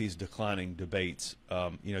if he's declining debates.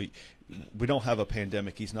 We don't have a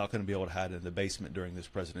pandemic. He's not going to be able to hide in the basement during this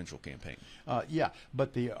presidential campaign. Yeah,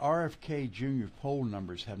 but the RFK Jr. poll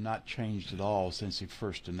numbers have not changed at all since he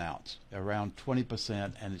first announced, around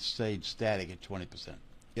 20%, and it stayed static at 20%.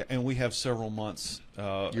 Yeah, and we have several months,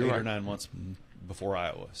 8 or 9 months before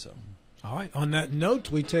Iowa. So, all right. On that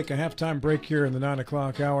note, we take a halftime break here in the 9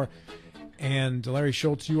 o'clock hour. And Larry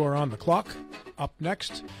Schultz, you are on the clock. Up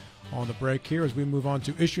next on the break here as we move on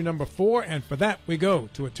to issue number 4. And for that, we go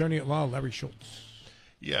to Attorney at Law Larry Schultz.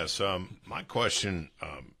 Yes, my question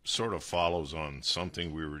sort of follows on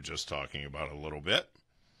something we were just talking about a little bit.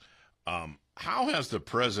 How has the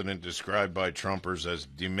president, described by Trumpers as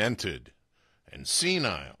demented and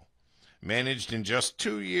senile, managed in just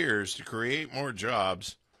 2 years to create more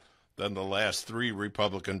jobs than the last 3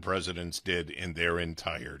 Republican presidents did in their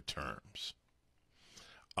entire terms?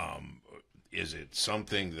 Is it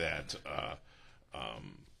something that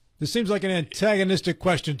This seems like an antagonistic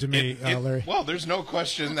question to me, Larry. Well, there's no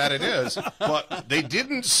question that it is. But they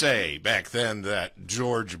didn't say back then that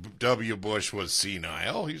George W. Bush was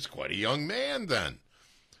senile. He was quite a young man then.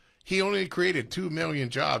 He only created 2 million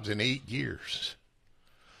jobs in 8 years.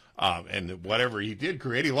 And whatever he did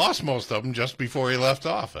create, he lost most of them just before he left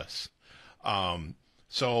office.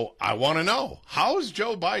 So I want to know, how is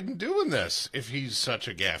Joe Biden doing this if he's such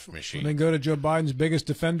a gaffe machine? And then go to Joe Biden's biggest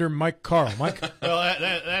defender, Mike Carl. Mike? Well,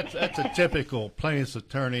 that's a typical plaintiff's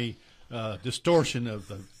attorney distortion of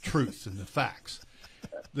the truth and the facts.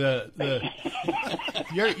 You're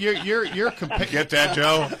Get that,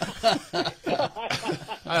 Joe?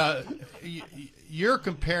 You're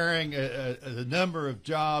comparing the number of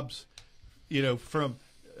jobs, from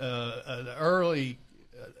an early.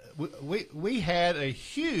 We had a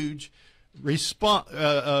huge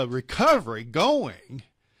recovery going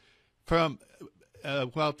from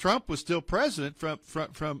while Trump was still president from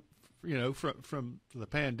the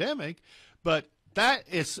pandemic, but that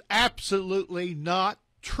is absolutely not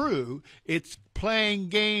true. It's playing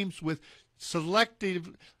games with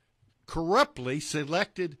corruptly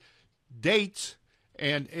selected dates,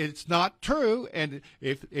 and it's not true. And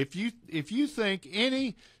if you think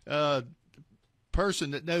any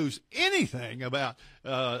person that knows anything about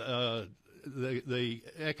the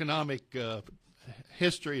economic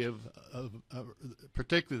history of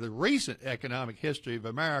particularly the recent economic history of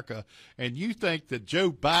America, and you think that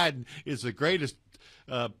Joe Biden is the greatest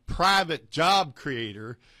private job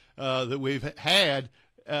creator that we've had,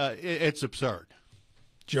 it's absurd.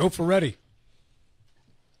 Joe Ferretti.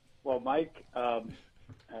 Well, Mike,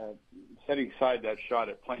 setting aside that shot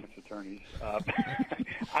at plaintiff's attorneys,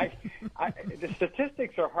 the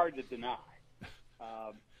statistics are hard to deny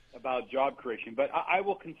about job creation, but I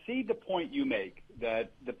will concede the point you make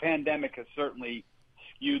that the pandemic has certainly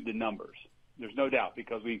skewed the numbers. There's no doubt,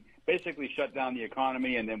 because we basically shut down the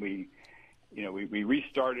economy and then we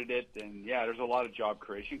restarted it, and there's a lot of job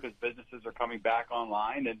creation because businesses are coming back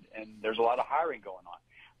online and there's a lot of hiring going on.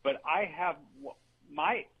 But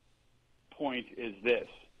my point is this: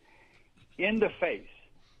 in the face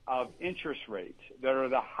of interest rates that are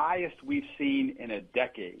the highest we've seen in a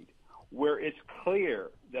decade, where it's clear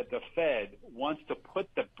that the Fed wants to put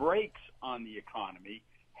the brakes on the economy,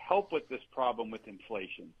 help with this problem with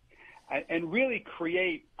inflation, and really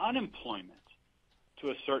create unemployment to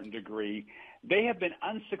a certain degree, they have been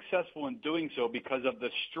unsuccessful in doing so because of the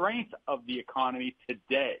strength of the economy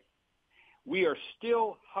today. We are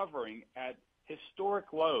still hovering at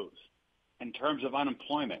historic lows in terms of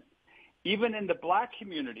unemployment. Even in the black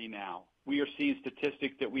community now, we are seeing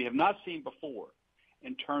statistics that we have not seen before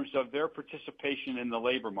in terms of their participation in the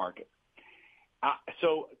labor market.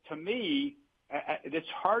 So to me, it's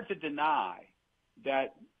hard to deny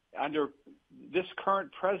that under this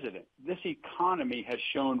current president, this economy has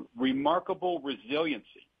shown remarkable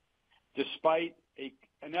resiliency despite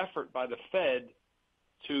an effort by the Fed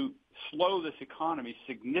to slow this economy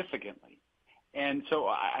significantly. And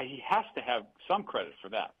so he has to have some credit for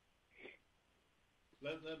that.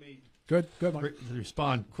 Let me Good, Mike.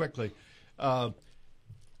 respond quickly.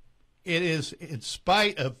 It is in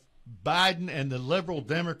spite of Biden and the liberal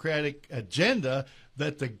Democratic agenda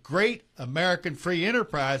that the great American free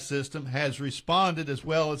enterprise system has responded as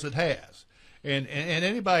well as it has. And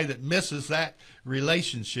anybody that misses that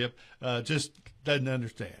relationship just doesn't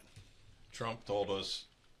understand. Trump told us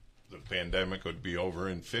the pandemic would be over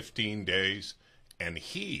in 15 days, and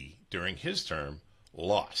he, during his term,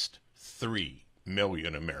 lost 3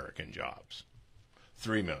 million American jobs.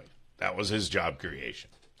 3 million. That was his job creation.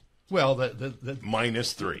 Well,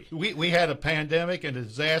 minus 3. We had a pandemic and a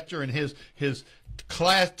disaster, and his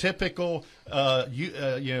class typical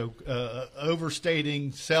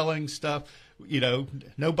overstating, selling stuff.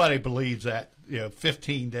 Nobody believes that.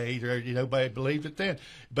 15 days, or nobody believed it then.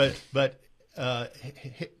 But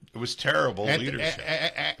it was terrible leadership.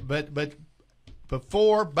 But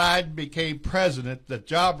before Biden became president, the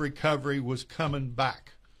job recovery was coming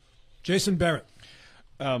back. Jason Barrett.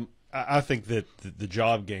 I think that the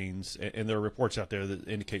job gains, and there are reports out there that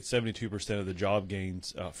indicate 72% of the job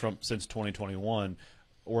gains since 2021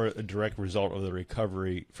 were a direct result of the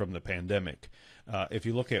recovery from the pandemic. If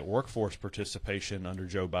you look at workforce participation under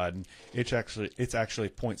Joe Biden, it's actually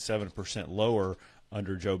 0.7% lower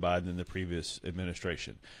under Joe Biden than the previous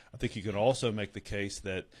administration. I think you can also make the case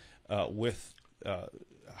that with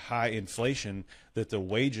high inflation, that the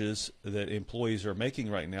wages that employees are making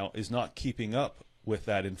right now is not keeping up with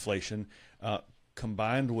that inflation,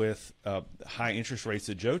 combined with high interest rates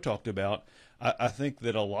that Joe talked about. I think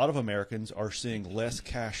that a lot of Americans are seeing less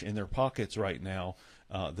cash in their pockets right now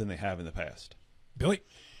than they have in the past. Billy?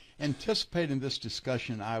 anticipating this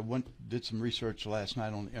discussion, I did some research last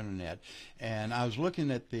night on the internet, and I was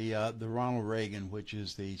looking at the Ronald Reagan, which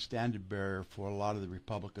is the standard bearer for a lot of the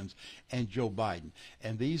Republicans, and Joe Biden.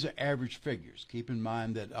 And these are average figures. Keep in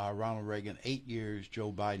mind that Ronald Reagan 8 years,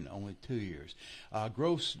 Joe Biden only 2 years.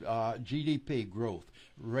 Gross GDP growth,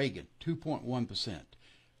 Reagan 2.1%,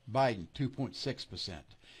 Biden 2.6%.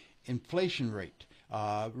 Inflation rate,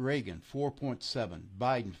 Reagan 4.7,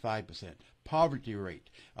 Biden 5%. Poverty rate,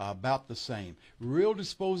 about the same. Real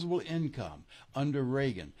disposable income under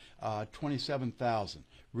Reagan, 27,000.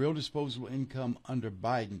 Real disposable income under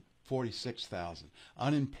Biden, 46,000.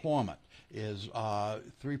 Unemployment is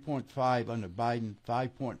 3.5 under Biden,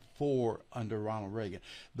 5.4 under Ronald Reagan.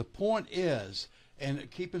 The point is,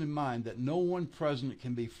 and keeping in mind that no one president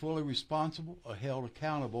can be fully responsible or held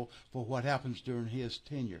accountable for what happens during his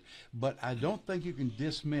tenure. But I don't think you can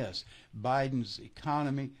dismiss Biden's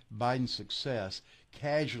economy, Biden's success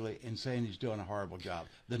casually in saying he's doing a horrible job.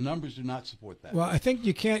 The numbers do not support that. Well, I think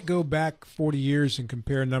you can't go back 40 years and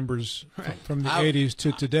compare numbers from the 80s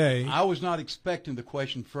to today. I was not expecting the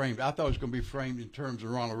question framed. I thought it was going to be framed in terms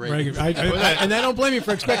of Ronald Reagan. And I don't blame you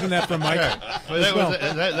for expecting that from Mike. Well,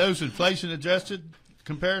 those inflation-adjusted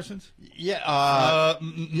comparisons? Yeah,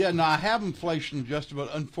 no, I have inflation adjusted,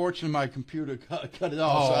 but unfortunately my computer cut it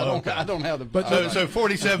off, so I don't have the. But so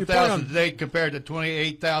 47,000 today compared to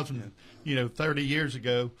 28,000, 30 years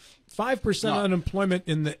ago. 5% unemployment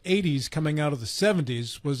in the 80s coming out of the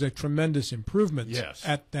 70s was a tremendous improvement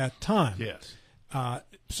at that time. Yes.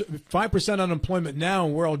 5% unemployment now,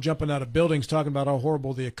 and we're all jumping out of buildings talking about how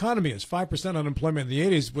horrible the economy is. 5% unemployment in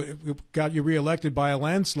the 80s got you reelected by a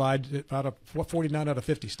landslide out of 49 out of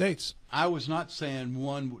 50 states. I was not saying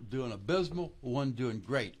one doing abysmal, one doing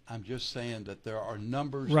great. I'm just saying that there are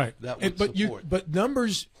numbers that would support. But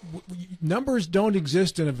numbers don't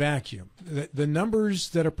exist in a vacuum. The numbers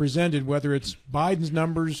that are presented, whether it's Biden's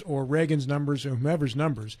numbers or Reagan's numbers or whomever's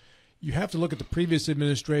numbers, you have to look at the previous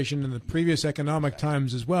administration and the previous economic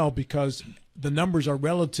times as well, because the numbers are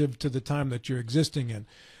relative to the time that you're existing in.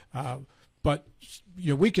 But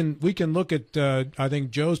we can look at. I think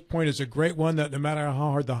Joe's point is a great one, that no matter how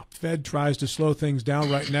hard the Fed tries to slow things down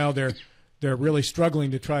right now, they're really struggling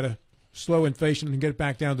to try to slow inflation and get it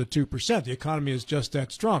back down to 2%. The economy is just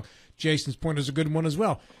that strong. Jason's point is a good one as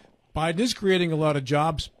well. Biden is creating a lot of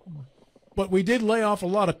jobs, but we did lay off a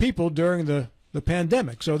lot of people during the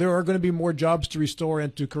pandemic. So there are going to be more jobs to restore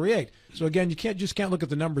and to create. So again, you can't look at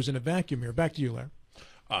the numbers in a vacuum here. Back to you, Larry.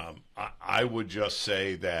 I would just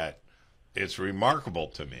say that it's remarkable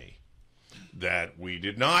to me that we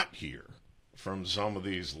did not hear from some of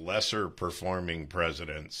these lesser performing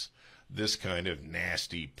presidents this kind of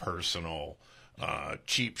nasty personal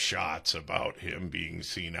cheap shots about him being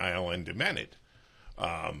senile and demented.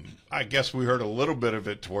 I guess we heard a little bit of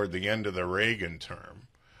it toward the end of the Reagan term.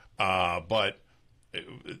 But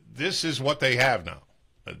this is what they have now.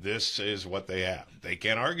 This is what they have. They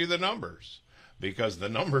can't argue the numbers, because the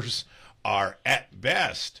numbers are at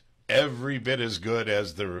best every bit as good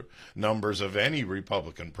as the numbers of any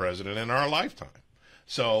Republican president in our lifetime.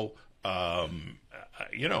 So,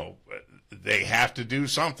 they have to do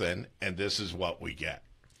something, and this is what we get.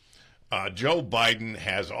 Joe Biden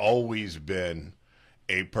has always been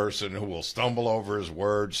a person who will stumble over his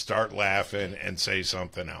words, start laughing, and say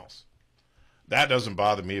something else. That doesn't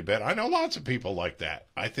bother me a bit. I know lots of people like that.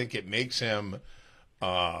 I think it makes him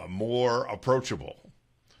more approachable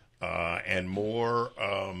and more,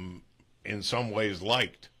 in some ways,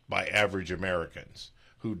 liked by average Americans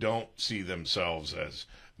who don't see themselves as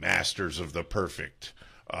masters of the perfect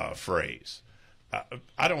phrase.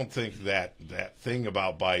 I don't think that thing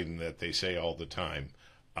about Biden that they say all the time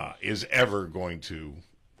is ever going to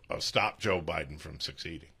stop Joe Biden from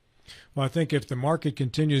succeeding. Well, I think if the market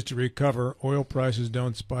continues to recover, oil prices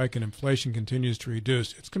don't spike, and inflation continues to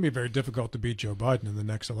reduce, it's going to be very difficult to beat Joe Biden in the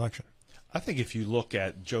next election. I think if you look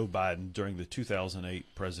at Joe Biden during the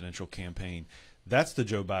 2008 presidential campaign, that's the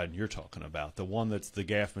Joe Biden you're talking about, the one that's the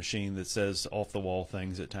gaffe machine that says off-the-wall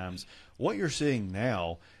things at times. What you're seeing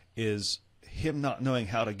now is him not knowing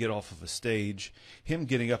how to get off of a stage, him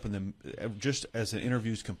getting up in the just as an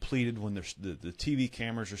interview's completed when the TV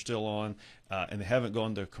cameras are still on and they haven't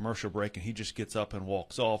gone to commercial break, and he just gets up and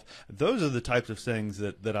walks off. Those are the types of things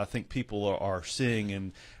that I think people are seeing,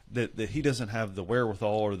 and that he doesn't have the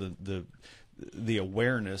wherewithal or the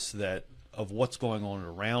awareness that of what's going on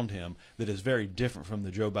around him that is very different from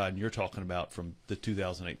the Joe Biden you're talking about from the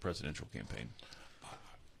 2008 presidential campaign.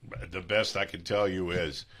 The best I can tell you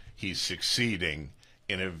is he's succeeding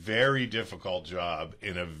in a very difficult job,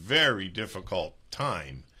 in a very difficult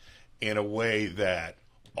time, in a way that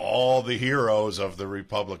all the heroes of the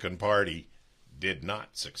Republican Party did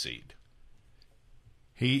not succeed.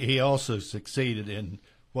 He also succeeded in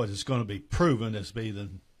what is going to be proven as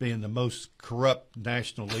being the most corrupt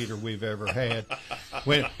national leader we've ever had.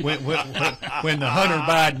 When the Hunter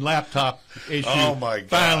Biden laptop issue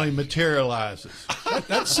finally materializes.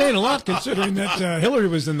 That's saying a lot, considering that Hillary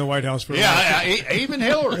was in the White House for a while. Even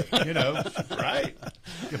Hillary, Right.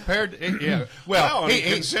 Compared to,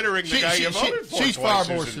 considering the guy you voted for she's twice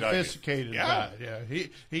far more is indicted. sophisticated guy. Yeah,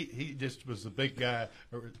 he just was the big guy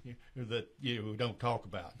that we don't talk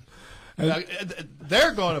about.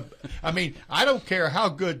 They're going to. I mean, I don't care how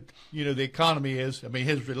good the economy is. I mean,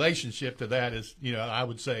 his relationship to that is, I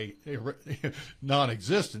would say,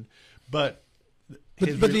 non-existent. But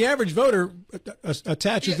the average voter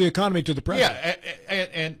attaches the economy to the president.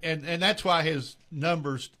 Yeah, and that's why his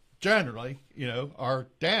numbers generally, are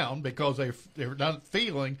down, because they're not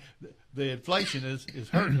feeling the inflation is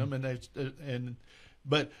hurting them,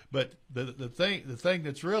 but the thing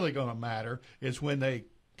that's really going to matter is when they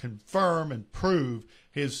confirm and prove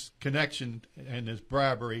his connection and his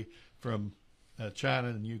bribery from China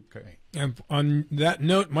and Ukraine. And on that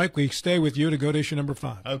note, Mike, we stay with you to go to issue number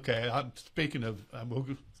 5. Okay, I'm speaking of. We'll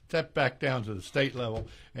step back down to the state level,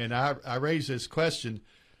 and I raise this question: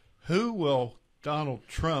 who will Donald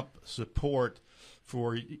Trump support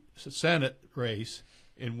for Senate race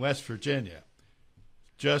in West Virginia,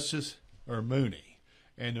 Justice or Mooney?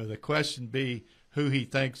 And the question be who he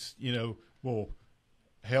thinks will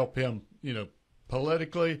help him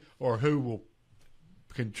politically, or who will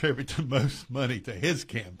contribute the most money to his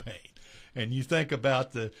campaign. And you think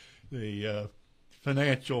about the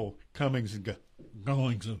financial comings and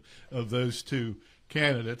goings of those two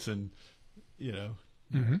candidates, and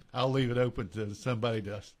I'll leave it open to somebody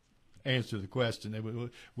to answer the question.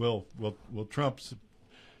 Will Trump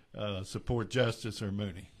support Justice or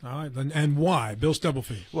Mooney? All right, and why? Bill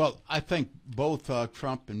Stubblefield. Well, I think both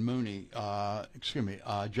Trump and Mooney,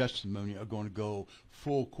 Justice and Mooney, are going to go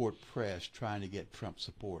full court press trying to get Trump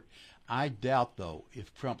support. I doubt, though,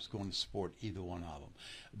 if Trump's going to support either one of them.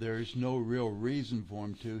 There is no real reason for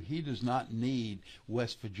him to. He does not need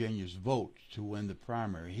West Virginia's vote to win the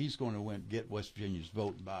primary. He's going to get West Virginia's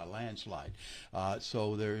vote by a landslide.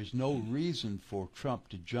 So there is no reason for Trump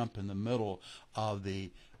to jump in the middle of the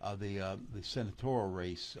senatorial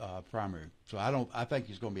race primary. So I think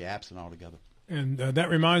he's going to be absent altogether. And that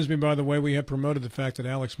reminds me, by the way, we have promoted the fact that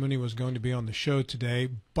Alex Mooney was going to be on the show today,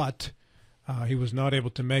 but he was not able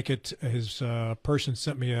to make it. His person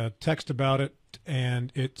sent me a text about it,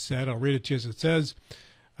 and it said, I'll read it to you as it says,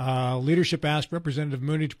 leadership asked Representative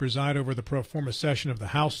Mooney to preside over the pro forma session of the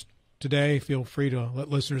House today. Feel free to let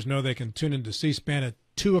listeners know they can tune into C-SPAN at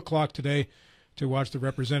 2 o'clock today to watch the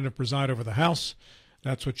representative preside over the House.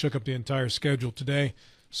 That's what shook up the entire schedule today.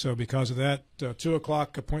 So because of that 2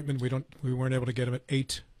 o'clock appointment, we weren't able to get him at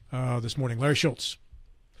 8 this morning. Larry Schultz.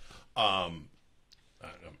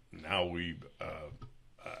 Now we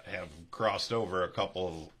have crossed over a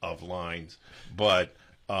couple of lines, but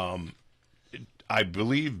I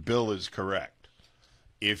believe Bill is correct.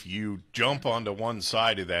 If you jump onto one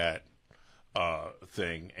side of that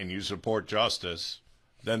thing and you support justice,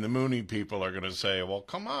 then the Mooney people are going to say, well,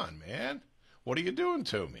 come on, man. What are you doing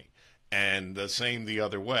to me? And the same the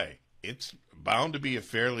other way. It's bound to be a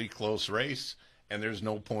fairly close race, and there's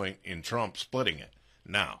no point in Trump splitting it.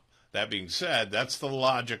 Now, that being said, that's the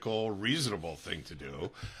logical, reasonable thing to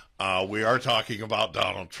do. We are talking about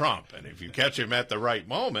Donald Trump, and if you catch him at the right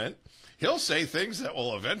moment, he'll say things that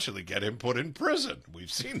will eventually get him put in prison.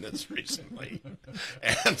 We've seen this recently.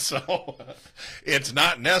 And so it's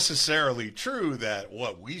not necessarily true that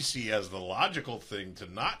what we see as the logical thing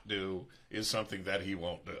to not do is something that he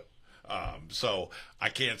won't do. So I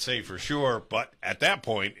can't say for sure, but at that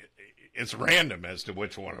point, it's random as to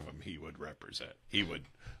which one of them he would represent, he would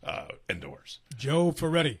endorse. Joe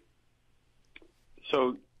Ferretti.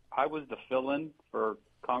 So I was the fill-in for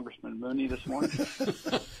Congressman Mooney this morning?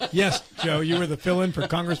 Yes, Joe, you were the fill-in for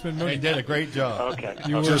Congressman Mooney. He did a great job. Okay.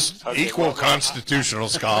 You were just equal constitutional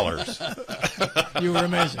scholars. You were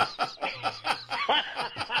amazing.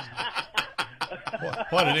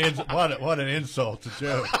 What an insult to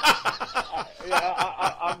Joe.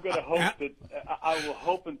 I'm going to hope that I will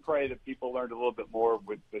hope and pray that people learned a little bit more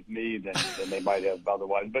with me than they might have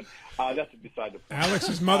otherwise. But that's beside the point.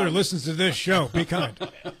 Alex's mother listens to this show. Be kind.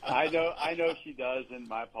 I know she does, and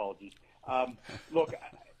my apologies. Look,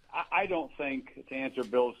 I don't think, to answer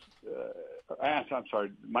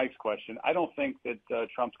Mike's question, I don't think that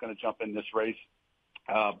Trump's going to jump in this race.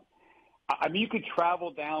 I mean, you could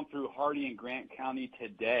travel down through Hardee and Grant County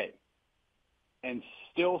today and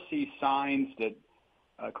still see signs that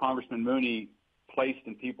Congressman Mooney placed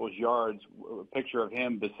in people's yards a picture of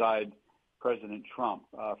him beside President Trump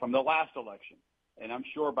from the last election. And I'm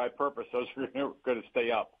sure by purpose those are going to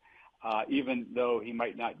stay up, even though he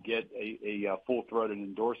might not get a full-throated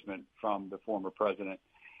endorsement from the former president.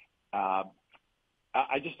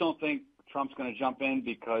 I just don't think Trump's going to jump in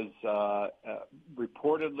because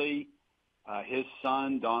reportedly his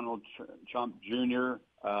son, Donald Trump Jr.,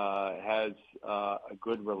 has a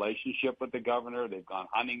good relationship with the governor. They've gone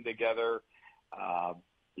hunting together.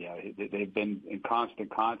 They've been in constant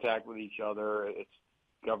contact with each other. It's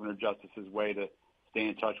Governor Justice's way to stay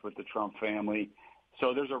in touch with the Trump family.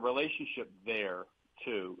 So there's a relationship there,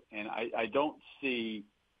 too. And I don't see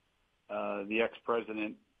the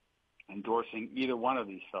ex-president endorsing either one of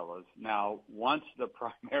these fellows. Now, once the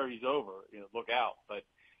primary's over, look out. But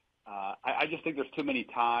I just think there's too many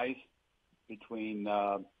ties between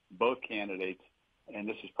both candidates, and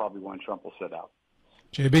this is probably when Trump will sit out.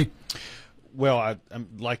 JB? Well, I'm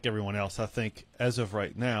like everyone else. I think as of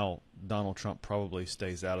right now, Donald Trump probably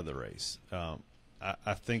stays out of the race.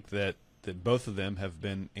 I think that both of them have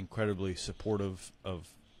been incredibly supportive of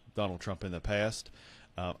Donald Trump in the past.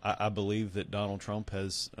 I believe that Donald Trump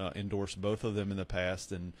has endorsed both of them in the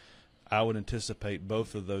past, and I would anticipate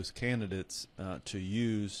both of those candidates to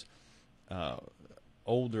use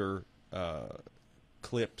older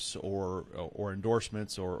clips or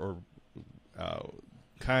endorsements or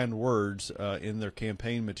kind words in their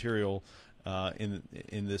campaign material in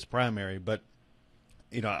this primary. But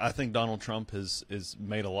I think Donald Trump has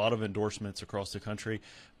made a lot of endorsements across the country,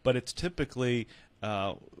 but it's typically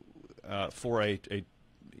for a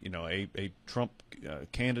Trump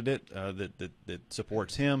candidate that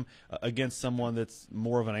supports him against someone that's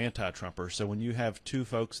more of an anti-Trumper. So when you have two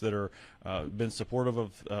folks that are been supportive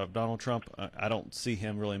of Donald Trump, I don't see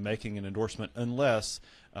him really making an endorsement unless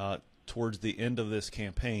towards the end of this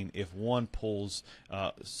campaign, if one pulls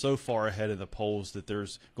so far ahead of the polls that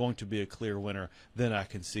there's going to be a clear winner, then I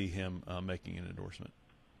can see him making an endorsement.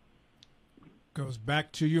 Goes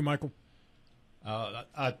back to you, Michael.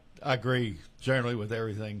 I agree generally with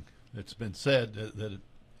everything that's been said. That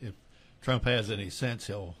if Trump has any sense,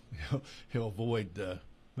 he'll avoid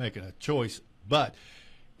making a choice. But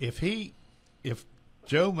if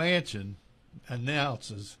Joe Manchin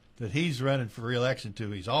announces that he's running for re-election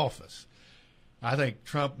to his office, I think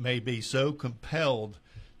Trump may be so compelled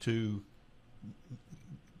to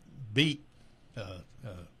beat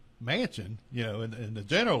Manchin, in the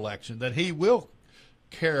general election, that he will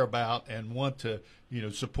care about and want to,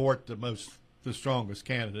 support the strongest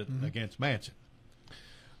candidate against Manchin.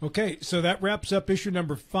 Okay, so that wraps up issue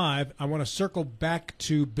number 5. I want to circle back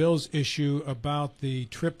to Bill's issue about the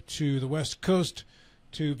trip to the West Coast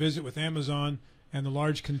to visit with Amazon and the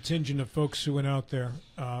large contingent of folks who went out there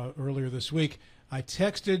earlier this week. I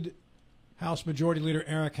texted House Majority Leader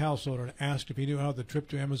Eric Householder and asked if he knew how the trip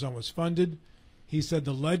to Amazon was funded. He said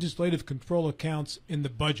the legislative control accounts in the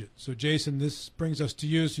budget. So, Jason, this brings us to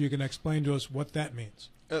you so you can explain to us what that means.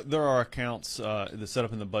 There are accounts that set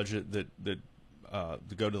up in the budget that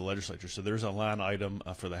go to the legislature. So there's a line item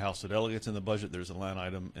for the House of Delegates in the budget. There's a line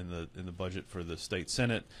item in the budget for the state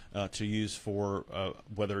Senate to use for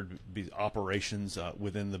whether it be operations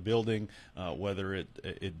within the building, whether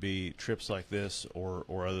it be trips like this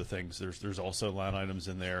or other things. There's also line items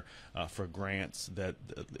in there for grants that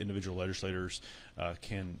individual legislators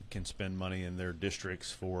can spend money in their districts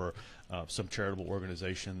for some charitable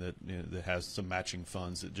organization that has some matching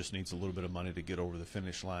funds that just needs a little bit of money to get over the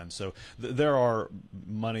finish line. So there are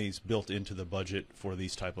monies built into the budget for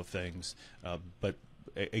these type of things, but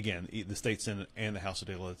again, the state Senate and the House of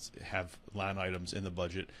Delegates have line items in the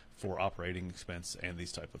budget for operating expense and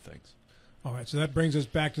these type of things. All right, so that brings us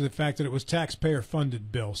back to the fact that it was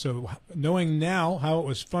taxpayer-funded, Bill. So knowing now how it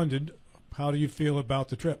was funded, how do you feel about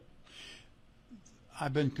the trip?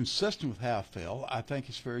 I've been consistent with how I feel. I think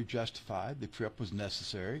it's very justified. The trip was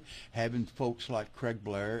necessary. Having folks like Craig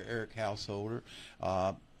Blair, Eric Householder,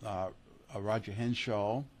 Roger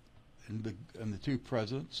Henshaw, and the two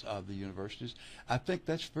presidents of the universities, I think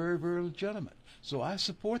that's very, very legitimate. So I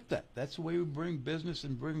support that. That's the way we bring business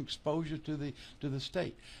and bring exposure to the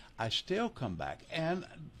state. I still come back, and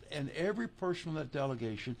every person on that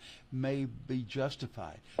delegation may be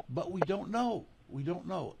justified, but we don't know. We don't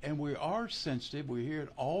know, and we are sensitive. We hear it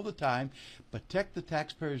all the time. Protect the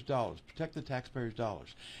taxpayers' dollars. Protect the taxpayers'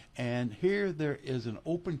 dollars. And here there is an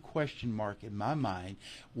open question mark in my mind.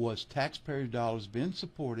 Was taxpayers' dollars being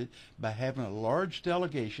supported by having a large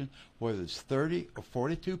delegation, whether it's 30 or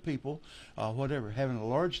 42 people, whatever, having a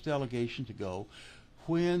large delegation to go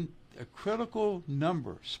when a critical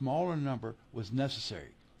number, smaller number, was necessary?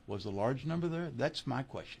 Was a large number there? That's my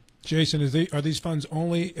question. Jason, are these funds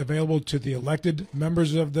only available to the elected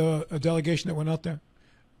members of the delegation that went out there?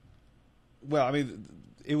 Well, I mean,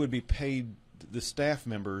 it would be paid. The staff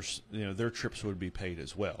members, their trips would be paid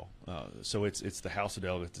as well. So it's the House of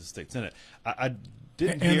Delegates, the state Senate. I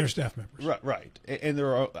didn't and hear, their staff members. Right. And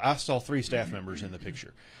I saw 3 staff members in the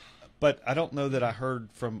picture, but I don't know that I heard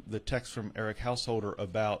from the text from Eric Householder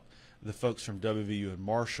about the folks from WVU and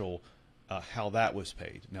Marshall, how that was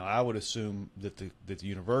paid. Now, I would assume that the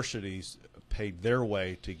universities paid their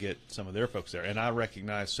way to get some of their folks there, and I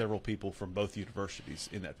recognize several people from both universities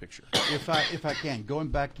in that picture. If I can, going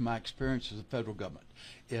back to my experience as a federal government,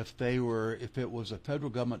 if it was a federal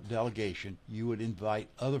government delegation, you would invite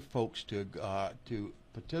other folks to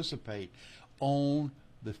participate on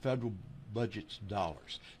the federal budget's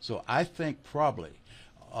dollars. So I think probably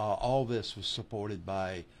all this was supported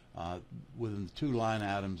by within the 2 line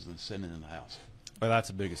items of the Senate and the House. Well, that's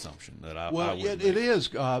a big assumption that I it is,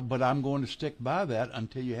 but I'm going to stick by that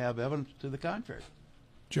until you have evidence to the contrary.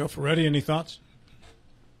 Joe Ferretti, any thoughts?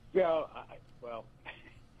 Yeah, well,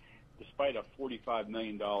 despite a $45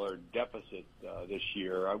 million deficit this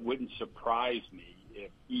year, it wouldn't surprise me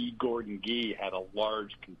if E. Gordon Gee had a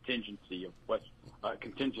large contingent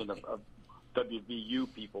of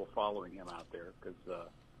WVU people following him out there, because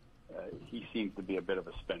he seems to be a bit of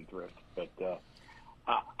a spendthrift. But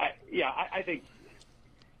I think,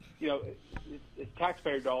 it's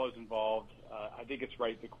taxpayer dollars involved. I think it's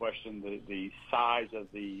right to question the size of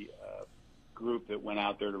the group that went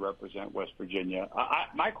out there to represent West Virginia.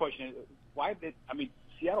 My question is,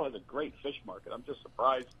 Seattle has a great fish market. I'm just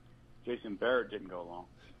surprised Jason Barrett didn't go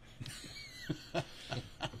along.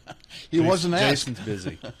 He wasn't asked. Jason's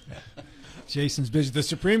busy. Jason's busy. The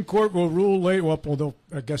Supreme Court will rule late. Well,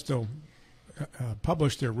 I guess they'll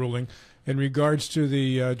publish their ruling in regards to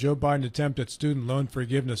the Joe Biden attempt at student loan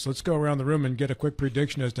forgiveness. Let's go around the room and get a quick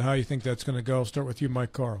prediction as to how you think that's going to go. I'll start with you,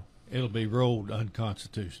 Mike Carl. It'll be ruled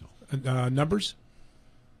unconstitutional. Numbers?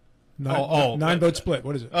 9 vote split.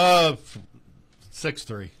 What is it?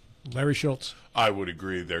 6-3. Larry Schultz. I would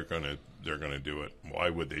agree. They're gonna do it. Why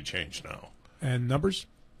would they change now? And numbers?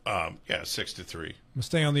 6-3. We'll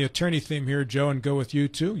stay on the attorney theme here, Joe, and go with you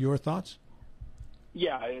too. Your thoughts?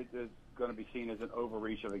 Yeah, it's going to be seen as an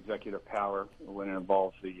overreach of executive power when it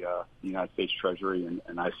involves the United States Treasury,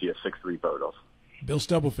 and I see a 6-3 vote also. Bill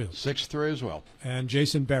Stubblefield. 6-3 as well. And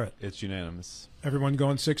Jason Barrett. It's unanimous. Everyone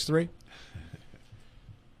going 6-3?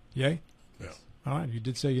 Yay? Yeah. All right, you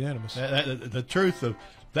did say unanimous. The truth of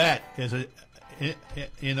that is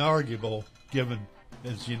inarguable, given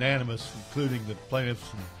it's unanimous, including the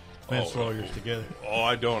plaintiffs and defense lawyers together.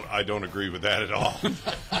 I don't agree with that at all.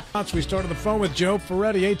 We start on the phone with Joe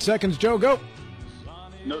Ferretti. 8 seconds. Joe, go.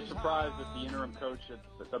 No surprise that the interim coach at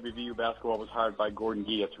the WVU basketball was hired by Gordon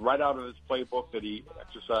Gee. It's right out of his playbook that he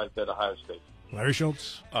exercised at Ohio State. Larry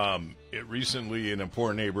Schultz. Recently, in a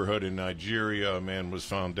poor neighborhood in Nigeria, a man was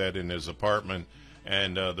found dead in his apartment,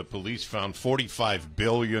 and the police found $45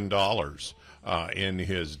 billion in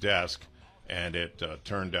his desk, and it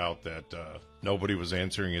turned out that nobody was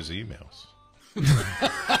answering his emails.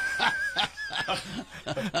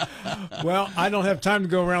 Well, I don't have time to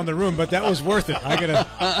go around the room, but that was worth it.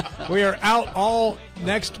 We are out all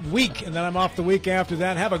next week, and then I'm off the week after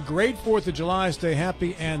that. Have a great 4th of July. Stay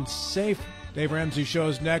happy and safe. Dave Ramsey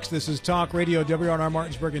Show's next. This is Talk Radio, WRNR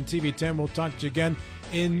Martinsburg and TV 10. We'll talk to you again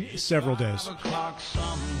in several days.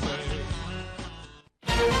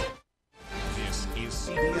 This is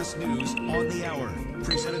CBS News on the Hour,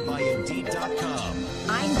 presented by Indeed.com.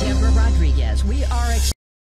 I'm Deborah Rodriguez. We are